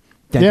fiercely.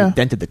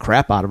 Dented the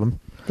crap out of him.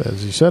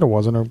 As you said, it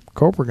wasn't a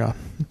Cobra gun.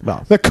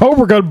 Well, the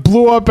Cobra gun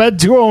blew up at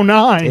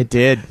 209. It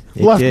did.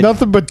 Left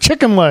nothing but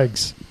chicken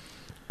legs.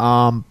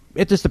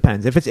 It just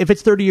depends. If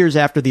it's 30 years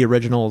after the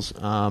originals,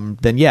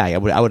 then yeah, I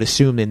would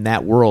assume in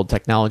that world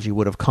technology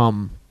would have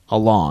come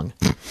along.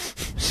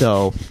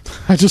 So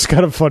I just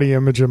got a funny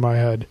image in my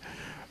head.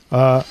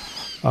 A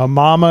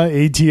mama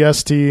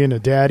ATST and a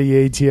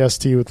daddy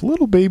ATST with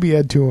little baby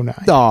Ed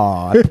 209.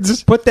 Aw,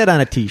 put that on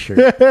a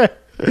t-shirt.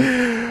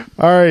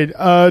 All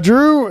right,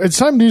 Drew, it's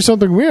time to do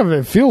something we haven't.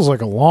 It feels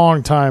like a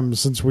long time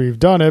since we've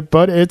done it,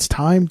 but it's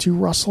time to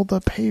rustle the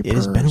papers. It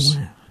has been a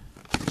while.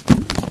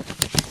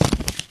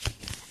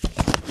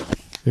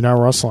 You're not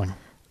rustling.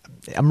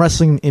 I'm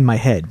rustling in my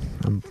head.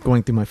 I'm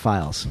going through my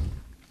files.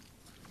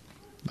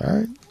 All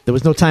right. There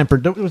was no time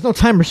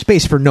or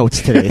space for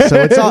notes today,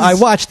 so it's all, I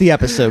watched the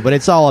episode, but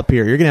it's all up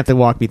here. You're gonna have to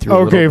walk me through.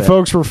 Okay,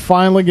 folks, we're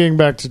finally getting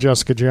back to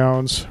Jessica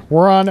Jones.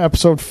 We're on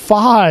episode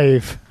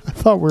 5. I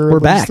thought we're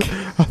back.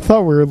 I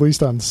thought we were at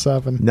least on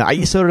 7. No,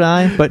 so did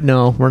I, but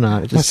no, we're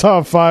not. I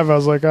saw 5. I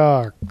was like,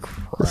 oh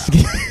crap.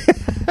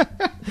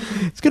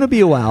 It's gonna be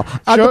a while.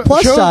 On the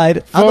plus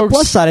side, I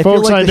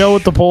feel like I know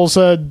what the poll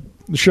said.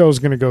 The show's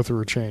going to go through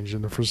a change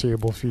in the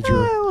foreseeable future.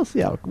 We'll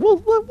see.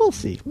 We'll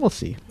see. We'll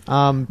see.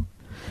 On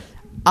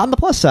the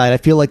plus side, I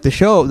feel like the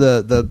show,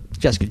 the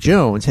Jessica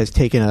Jones, has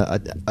taken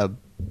a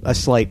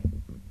slight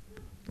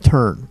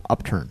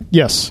upturn.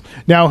 Yes.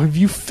 Now, have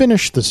you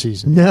finished the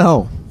season?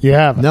 No, you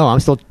haven't. No, I'm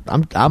so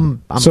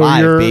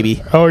live,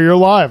 baby. Oh, you're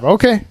live.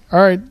 Okay,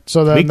 all right.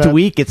 So then, week to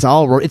week, it's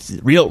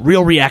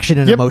real reaction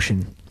and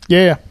emotion.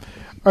 Yeah.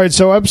 All right.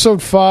 So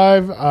episode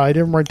 5, I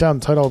didn't write down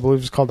the title. I believe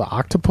it's called The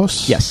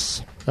Octopus.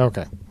 Yes.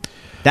 Okay.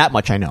 That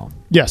much I know.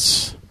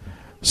 Yes.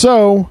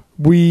 So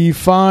we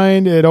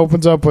find it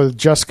opens up with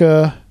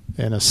Jessica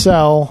in a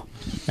cell,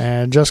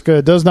 and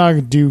Jessica does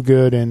not do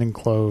good in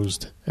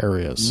enclosed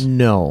areas.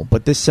 No,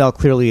 but this cell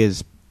clearly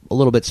is a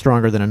little bit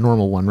stronger than a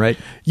normal one, right?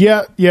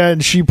 Yeah,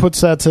 and she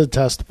puts that to the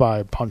test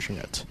by punching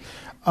it.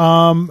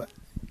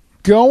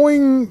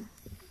 Getting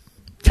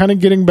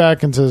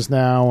back into this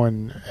now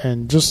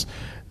and just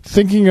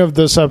thinking of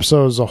this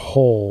episode as a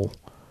whole,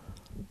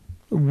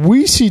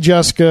 we see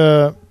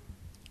Jessica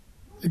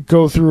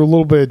go through a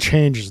little bit of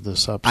changes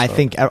this episode. I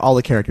think all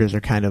the characters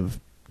are kind of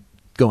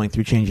going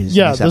through changes.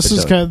 Yeah, in this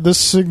episode.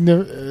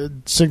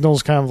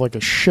 signals kind of like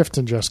a shift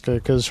in Jessica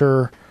because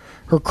her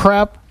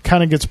crap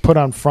kind of gets put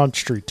on Front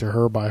Street to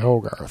her by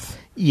Hogarth.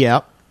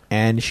 Yep,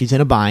 and she's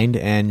in a bind,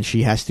 and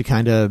she has to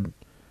kind of.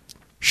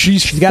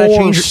 She's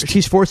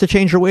forced to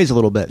change her ways a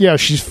little bit. Yeah,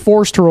 she's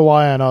forced to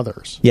rely on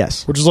others.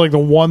 Yes, which is like the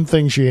one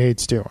thing she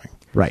hates doing.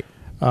 Right.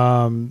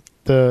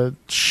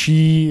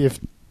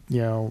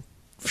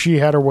 If she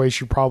had her way,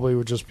 she probably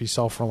would just be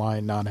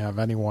self-reliant, not have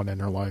anyone in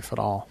her life at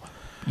all.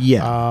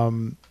 Yeah.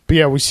 But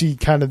yeah, we see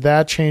kind of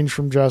that change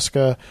from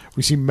Jessica.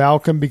 We see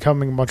Malcolm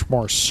becoming much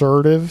more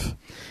assertive.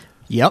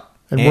 Yep.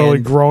 And really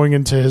growing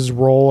into his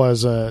role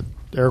as a,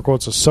 air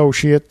quotes,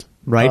 associate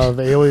of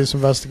Alias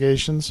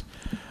Investigations.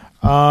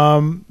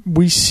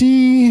 We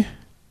see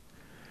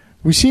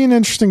an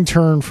interesting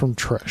turn from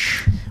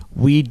Trish.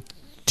 We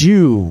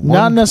do.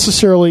 Not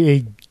necessarily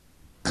a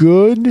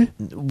good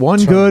one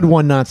turn. Good,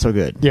 one not so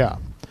good. Yeah.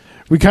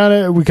 We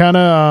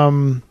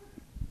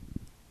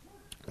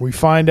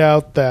find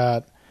out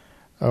that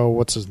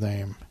what's his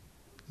name?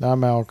 Not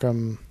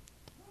Malcolm.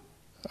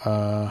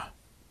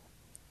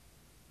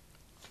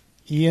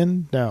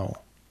 Ian? No.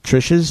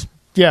 Trish's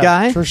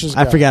guy? Trish's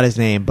guy. I forgot his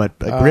name, but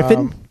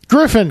Griffin?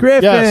 Griffin.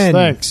 Yes,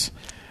 thanks.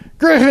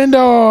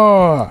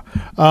 Gryffindor!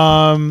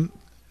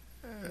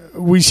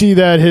 We see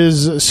that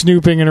his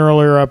snooping in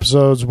earlier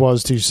episodes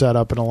was to set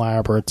up an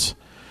elaborate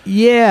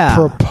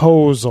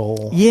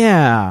proposal.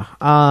 Yeah.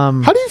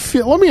 How do you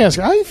feel? Let me ask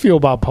you, how do you feel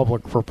about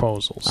public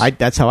proposals?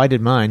 That's how I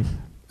did mine.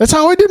 That's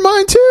how I did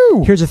mine,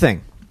 too. Here's the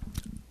thing.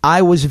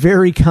 I was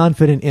very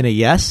confident in a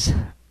yes.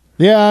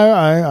 Yeah,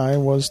 I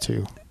was,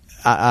 too.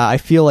 I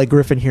feel like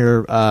Griffin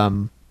here,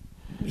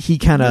 he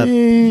kind of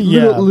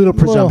little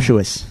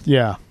presumptuous.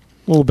 A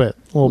little bit.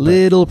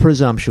 Little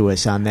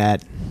presumptuous on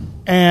that.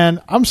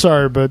 And I'm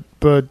sorry, but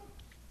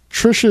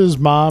Trisha's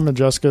mom and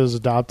Jessica's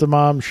adopted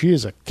mom, she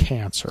is a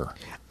cancer.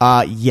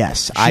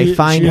 Yes. I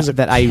find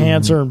that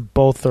cancer in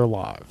both their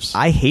lives.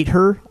 I hate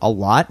her a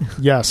lot.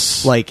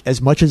 Yes. Like,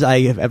 as much as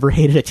I have ever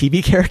hated a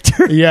TV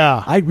character.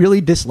 Yeah. I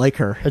really dislike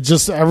her. It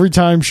just, every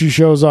time she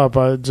shows up,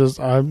 That's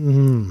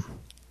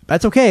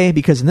okay,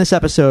 because in this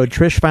episode,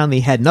 Trish finally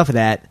had enough of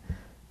that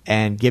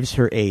and gives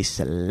her a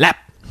slap.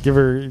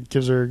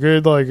 Gives her a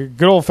good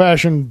old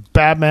fashioned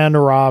Batman to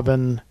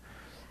Robin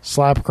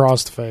slap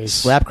across the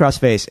face.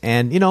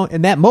 And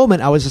in that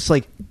moment I was just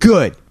like,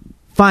 good,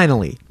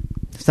 finally.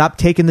 Stop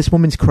taking this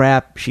woman's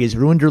crap. She has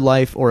ruined her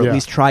life, or at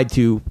least tried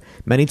to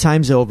many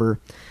times over.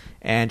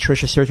 And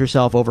Trish asserts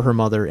herself over her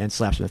mother and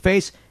slaps her in the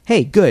face.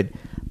 Hey, good.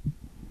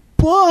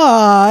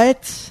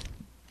 But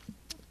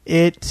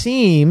it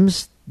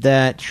seems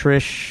that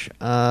Trish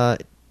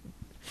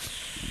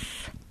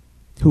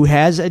who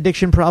has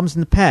addiction problems in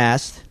the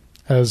past,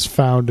 has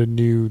found a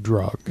new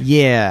drug.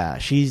 Yeah,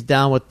 she's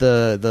down with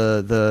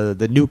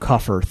the new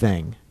cuffer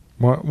thing.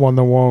 One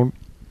that won't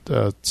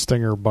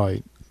sting or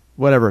bite.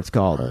 Whatever it's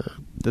called.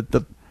 The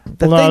thing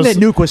that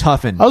Nuke was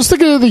huffing. I was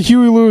thinking of the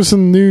Huey Lewis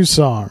and the News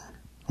song.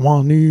 I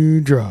want a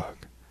new drug.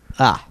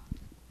 Ah.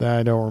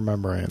 I don't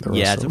remember any of the rest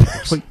yeah, of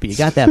the but you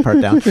got that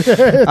part down.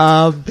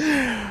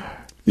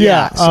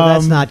 Yeah, so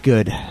that's not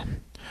good.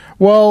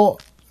 Well,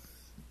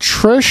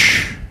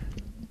 Trish,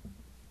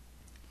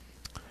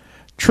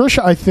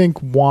 I think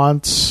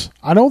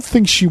I don't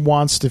think she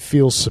wants to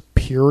feel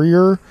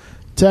superior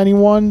to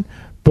anyone,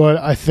 but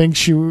I think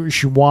she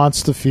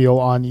wants to feel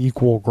on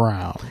equal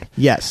ground.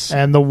 Yes.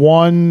 And the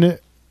one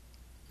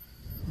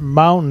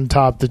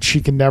mountaintop that she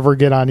can never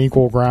get on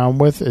equal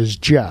ground with is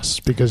Jess,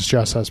 because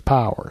Jess has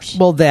powers.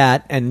 Well,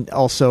 that, and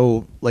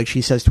also, like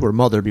she says to her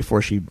mother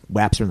before she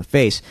whaps her in the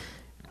face,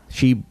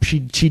 she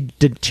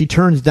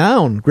turns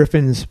down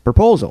Griffin's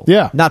proposal.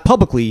 Yeah. Not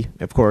publicly,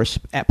 of course,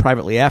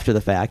 privately after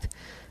the fact.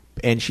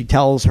 And she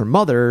tells her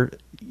mother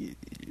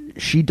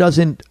she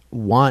doesn't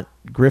want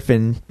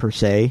Griffin per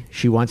se.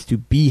 She wants to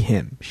be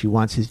him. She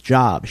wants his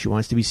job. She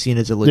wants to be seen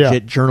as a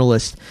legit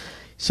journalist.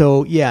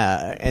 So,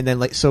 yeah, and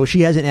then so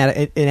she has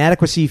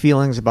inadequacy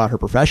feelings about her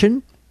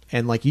profession,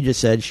 and like you just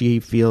said, she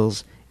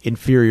feels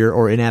inferior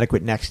or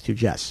inadequate next to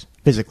Jess,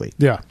 physically.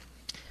 Yeah.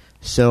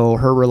 So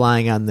her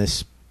relying on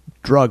this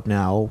drug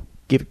now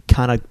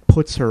kind of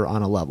puts her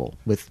on a level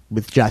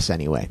with Jess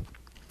anyway.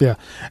 Yeah,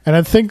 and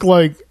I think,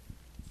 like,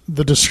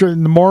 the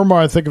more and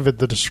more I think of it,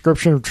 the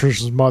description of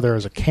Trish's mother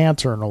as a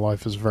cancer in her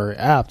life is very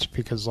apt,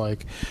 because,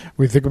 like,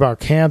 when you think about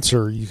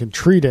cancer, you can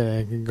treat it and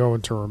it can go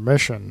into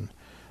remission,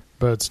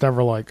 but it's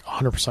never like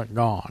 100%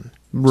 gone.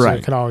 Right. So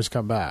it can always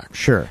come back.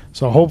 Sure.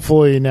 So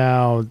hopefully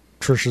now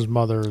Trish's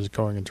mother is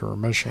going into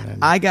remission.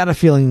 And I got a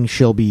feeling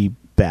she'll be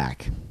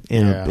back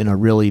in a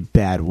really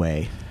bad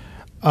way.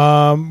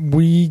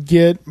 We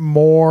get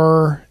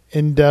more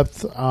in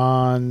depth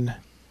on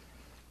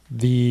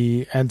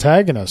the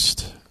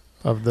antagonist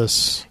of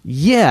this.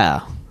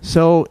 Yeah.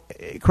 So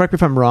correct me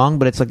if I'm wrong,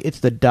 but it's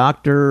the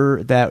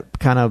doctor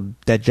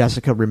that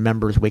Jessica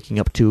remembers waking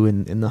up to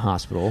in the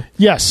hospital.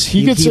 Yes,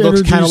 he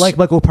looks kind of like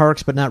Michael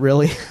Parks, but not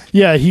really.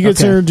 Yeah, he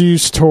gets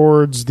introduced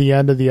towards the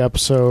end of the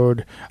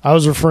episode. I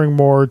was referring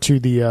more to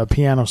the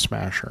piano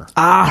smasher.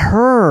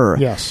 Her.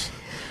 Yes.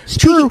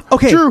 Drew,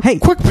 hey,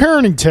 quick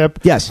parenting tip.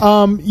 Yes.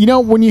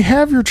 When you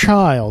have your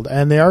child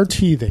and they are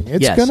teething,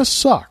 it's going to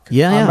suck.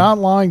 Yeah, I'm not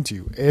lying to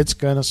you. It's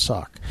going to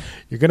suck.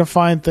 You're going to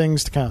find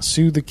things to kind of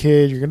soothe the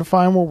kid. You're going to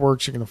find what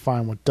works. You're going to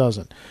find what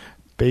doesn't.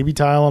 Baby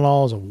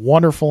Tylenol is a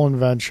wonderful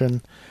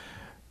invention.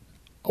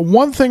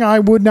 One thing I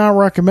would not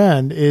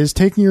recommend is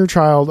taking your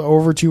child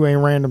over to a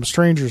random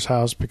stranger's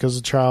house because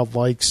the child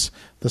likes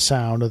the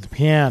sound of the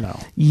piano.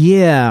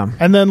 Yeah.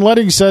 And then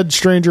letting said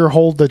stranger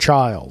hold the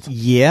child.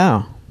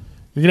 Yeah.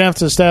 You're going to have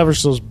to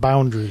establish those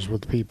boundaries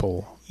with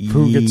people.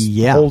 Who gets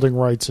holding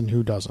rights and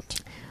who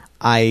doesn't.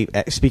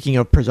 Speaking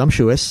of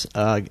presumptuous,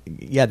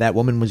 that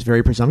woman was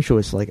very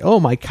presumptuous. Like,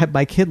 oh, my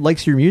kid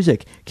likes your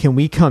music. Can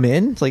we come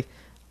in? It's like,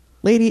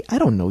 lady, I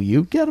don't know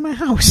you. Get out of my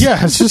house.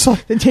 Yeah, it's just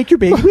like... Then take your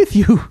baby with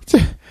you.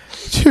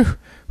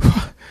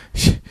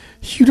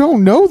 You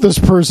don't know this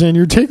person.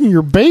 You're taking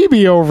your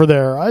baby over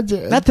there.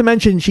 Not to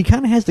mention, she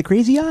kind of has the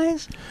crazy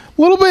eyes.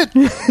 A little bit.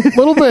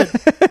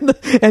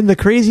 And the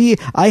crazy,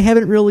 I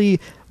haven't really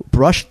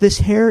brushed this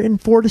hair in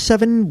 4 to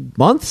 7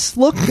 months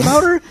look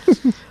about her.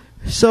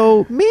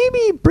 So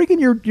maybe bringing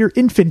your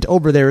infant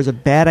over there is a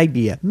bad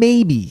idea.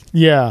 Maybe.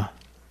 Yeah.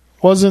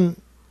 Wasn't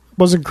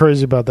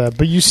crazy about that.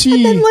 But you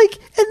see... And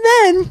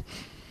then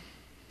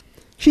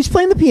she's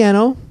playing the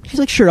piano. She's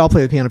like, sure, I'll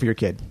play the piano for your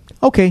kid.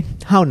 Okay,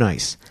 how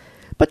nice.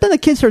 But then the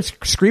kid starts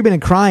screaming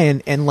and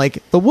crying, and,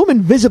 like, the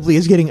woman visibly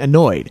is getting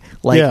annoyed.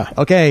 Like,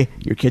 okay,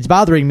 your kid's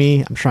bothering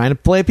me. I'm trying to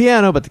play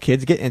piano, but the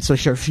kid's getting... And so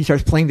she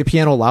starts playing the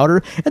piano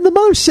louder, and the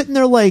mother's sitting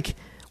there like,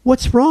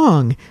 what's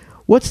wrong?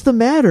 What's the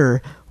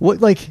matter?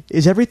 What, like,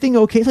 is everything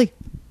okay? It's like,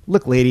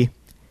 look, lady,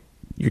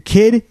 your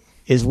kid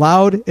is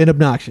loud and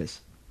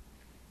obnoxious.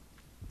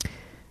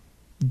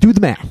 Do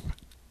the math.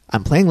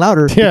 I'm playing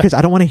louder because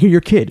I don't want to hear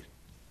your kid.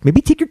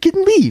 Maybe take your kid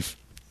and leave.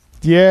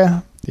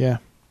 Yeah.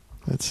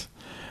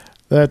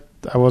 That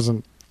I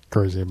wasn't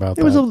crazy about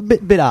that. It was a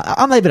bit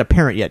I'm not even a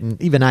parent yet,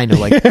 and even I know,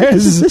 like,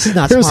 this is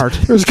not smart.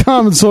 There's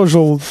common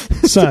social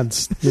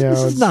sense. This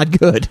is not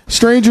good.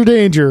 Stranger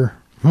danger.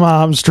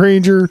 Mom,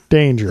 stranger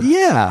danger.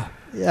 Yeah.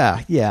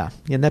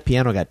 And that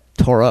piano got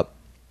tore up.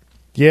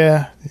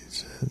 Yeah.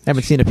 I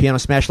haven't seen a piano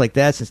smash like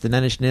that since the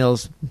Nine Inch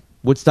Nails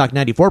Woodstock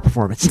 94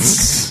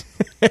 performance.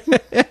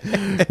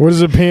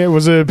 Was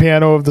it a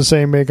piano of the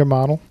same make and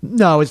model?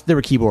 No, there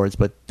were keyboards,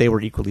 but they were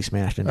equally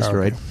smashed and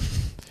destroyed. Okay.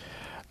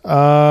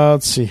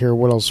 Let's see here.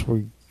 What else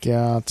we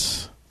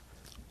got?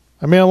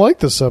 I mean, I like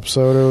this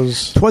episode.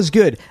 It was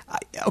good.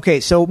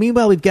 Okay, so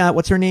meanwhile, we've got,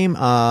 what's her name?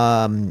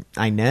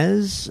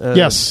 Inez?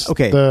 Yes.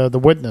 Okay. The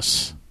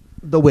witness.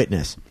 The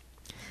witness.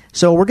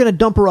 So we're going to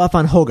dump her off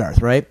on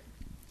Hogarth, right?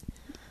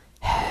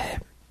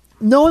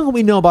 Knowing what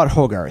we know about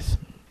Hogarth,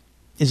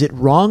 is it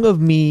wrong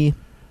of me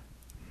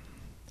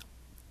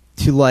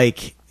to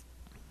like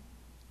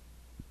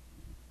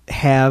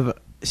have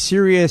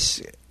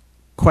serious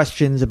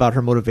questions about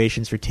her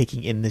motivations for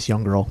taking in this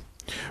young girl?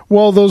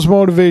 Well, those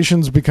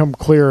motivations become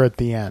clear at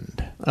the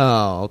end.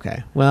 Oh,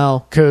 okay.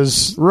 Well,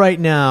 Because right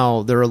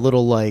now they're a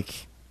little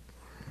like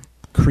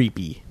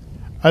creepy.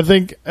 I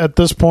think at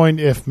this point,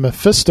 if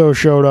Mephisto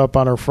showed up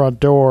on her front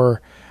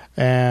door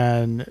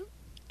and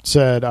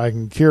said, I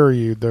can cure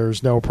you,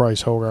 there's no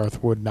price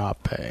Hogarth would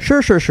not pay.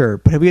 Sure.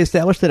 But have we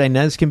established that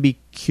Inez can be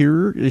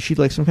cured? Is she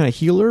like some kind of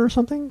healer or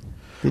something?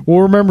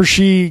 Well, remember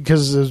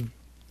because,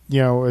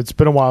 it's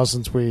been a while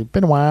since been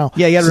a while.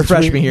 Yeah, you got to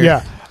refresh me here.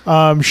 Yeah.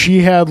 She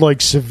had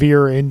like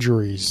severe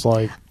injuries,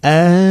 like,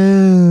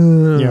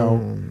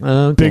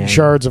 okay. big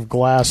shards of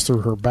glass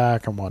through her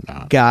back and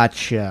whatnot.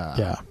 Gotcha.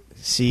 Yeah.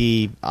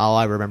 See, all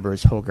I remember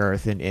is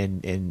Hogarth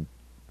and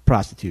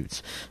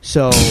prostitutes.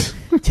 So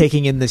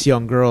taking in this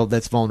young girl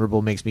that's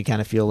vulnerable makes me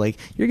kind of feel like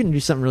you're going to do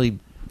something really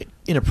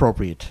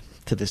inappropriate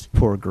to this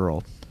poor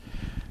girl.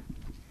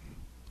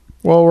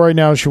 Well, right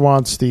now she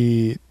wants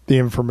the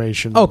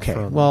information. Okay,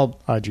 from well,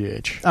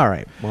 IGH. All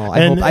right. Well,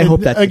 I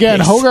hope that's again.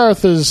 the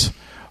case.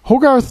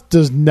 Hogarth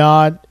does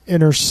not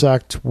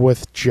intersect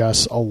with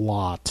Jess a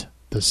lot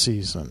this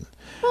season.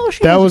 Well,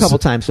 she has a couple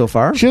times so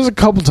far. She has a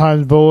couple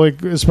times, but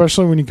like,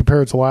 especially when you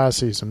compare it to last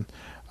season,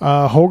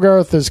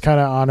 Hogarth is kind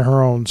of on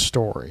her own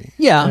story.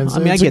 Yeah, and I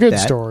mean, it's I a get good that.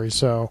 story.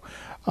 So,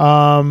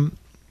 I'm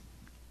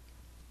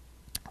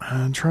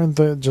trying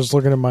to just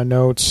looking at my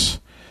notes.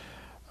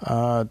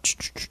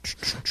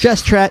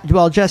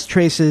 Jess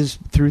traces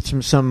through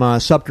some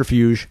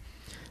subterfuge,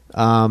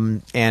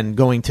 and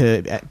going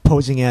to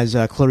posing as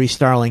Clarice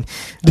Starling,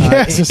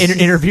 Yes.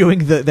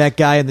 interviewing that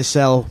guy in the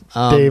cell,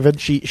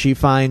 David. She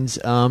finds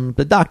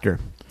the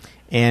doctor,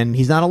 and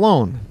he's not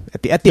alone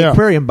at the Yeah.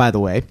 aquarium, by the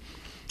way.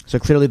 So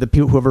clearly,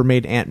 whoever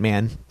made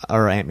Aquaman,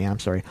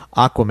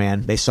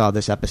 they saw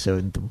this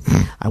episode.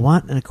 I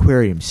want an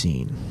aquarium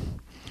scene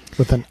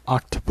With an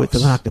octopus. with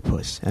an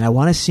octopus, and I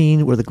want a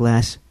scene where the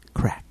glass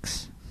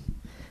cracks.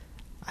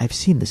 I've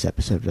seen this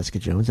episode of Jessica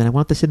Jones, and I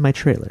want this in my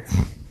trailer.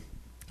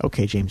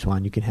 Okay, James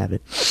Wan, you can have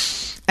it.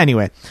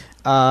 Anyway,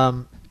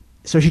 so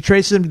she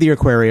traces him to the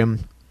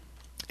aquarium,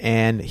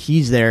 and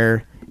he's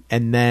there,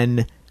 and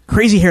then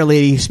crazy hair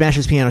lady who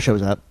smashes piano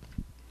shows up.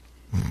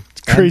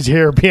 Crazy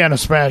hair piano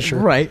smasher.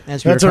 Right.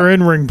 That's her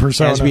in-ring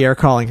persona. As we are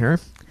calling her.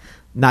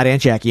 Not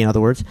Aunt Jackie, in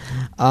other words.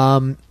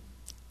 And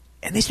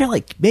they start,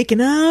 like,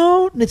 making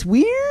out, and it's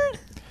weird.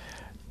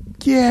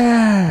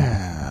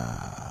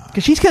 Yeah.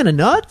 Because she's kind of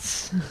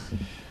nuts.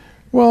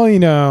 Well,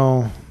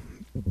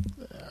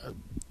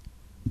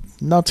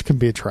 nuts can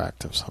be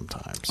attractive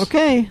sometimes.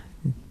 Okay.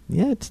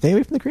 Yeah, stay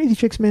away from the crazy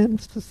chicks, man.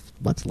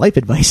 That's life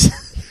advice.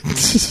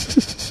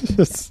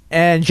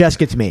 And Jess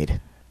gets made.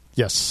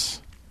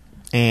 Yes.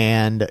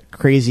 And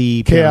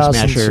crazy piano Chaos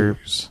smasher.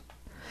 ensues.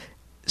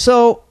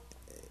 So,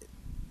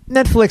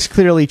 Netflix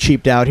clearly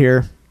cheaped out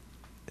here.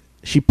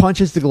 She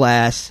punches the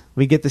glass.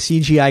 We get the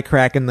CGI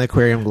crack in the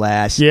aquarium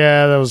glass.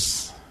 Yeah, that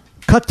was...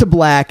 Cut to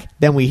black,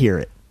 then we hear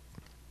it.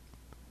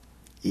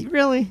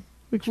 Really?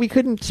 We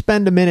couldn't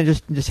spend a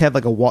minute just have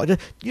like a wall. I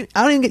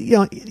don't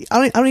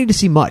need to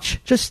see much.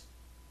 Just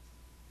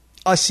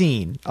a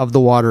scene of the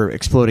water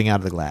exploding out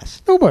of the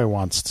glass. Nobody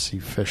wants to see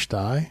fish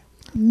die.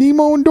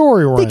 Nemo and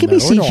Dory were They in can there.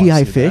 be We don't wanna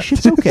CGI see fish.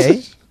 that. It's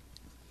okay.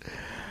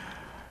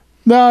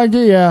 No,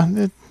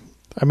 yeah.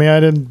 I mean, I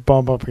didn't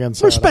bump up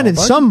against We're that at spending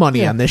all, but some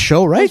money yeah, on this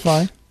show, right? That's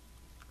fine.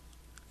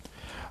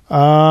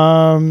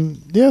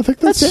 Yeah, I think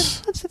That's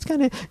it. That's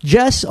kind of.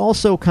 Jess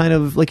also kind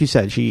of, like you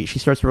said, she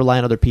starts to rely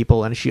on other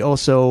people, and she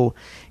also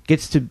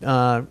gets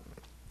to.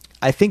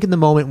 I think in the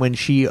moment when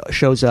she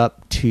shows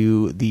up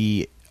to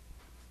the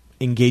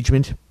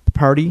engagement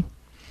party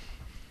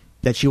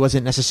that she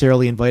wasn't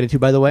necessarily invited to,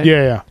 by the way.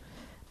 Yeah.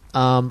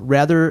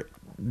 Rather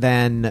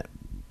than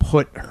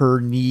put her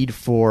need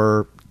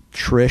for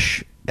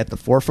Trish at the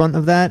forefront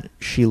of that,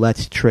 she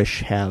lets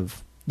Trish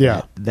have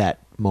that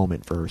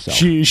moment for herself.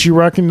 She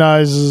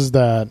recognizes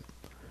that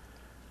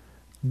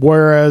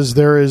whereas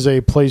there is a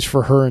place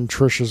for her in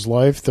Trish's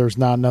life, there's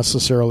not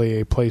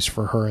necessarily a place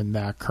for her in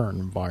that current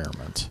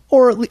environment.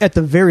 Or at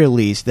the very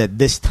least, that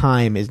this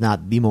time is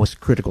not the most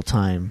critical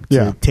time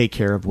to take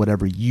care of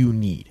whatever you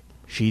need.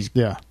 She'll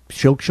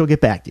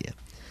get back to you.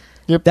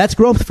 Yep. That's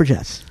growth for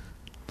Jess.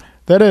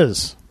 That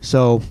is.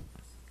 So,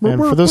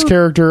 for this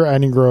character,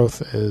 any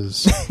growth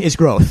is is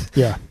growth.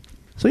 Yeah.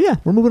 So yeah,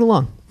 we're moving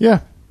along.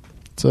 Yeah.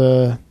 It's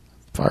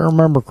if I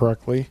remember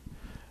correctly,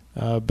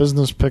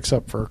 business picks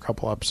up for a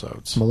couple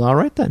episodes. Well, all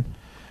right then.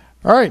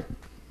 All right.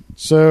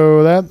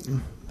 So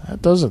that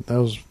does it.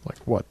 That was like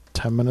what,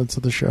 10 minutes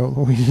of the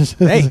show?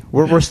 Hey,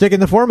 we're sticking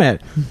the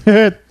format.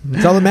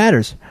 That's all that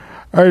matters.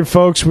 All right,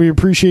 folks, we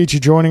appreciate you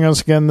joining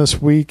us again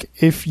this week.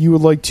 If you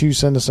would like to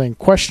send us any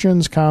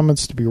questions,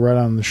 comments to be read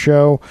on the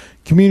show,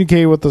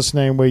 communicate with us in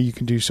any way, you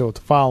can do so with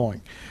the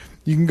following.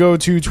 You can go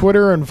to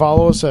Twitter and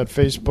follow us at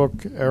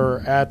Facebook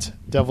or at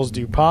Devils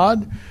Do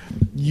Pod.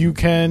 You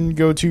can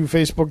go to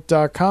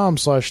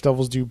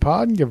facebook.com/Devils Do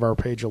Pod and give our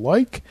page a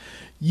like.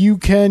 You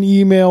can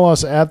email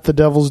us at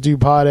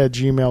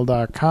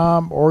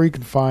thedevilsdupod@gmail.com, or you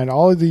can find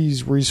all of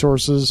these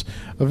resources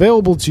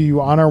available to you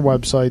on our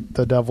website,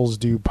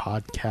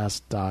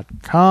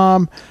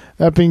 thedevilsdupodcast.com.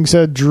 That being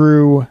said,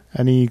 Drew,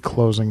 any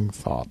closing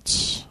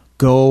thoughts?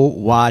 Go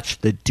watch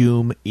the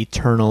Doom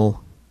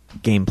Eternal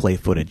gameplay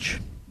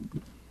footage.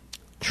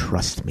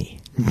 Trust me.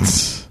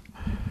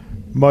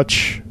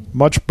 Much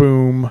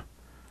boom,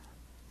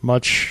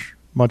 much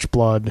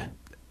blood.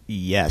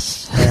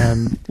 Yes.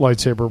 And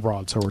lightsaber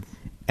broadsword.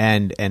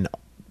 And an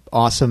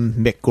awesome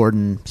Mick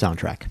Gordon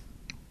soundtrack.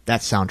 That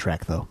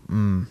soundtrack, though.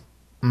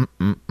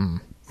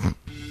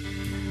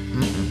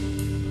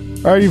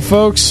 Alrighty,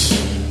 folks.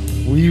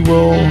 We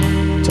will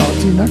talk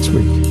to you next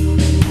week.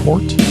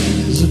 Court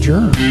is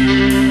adjourned.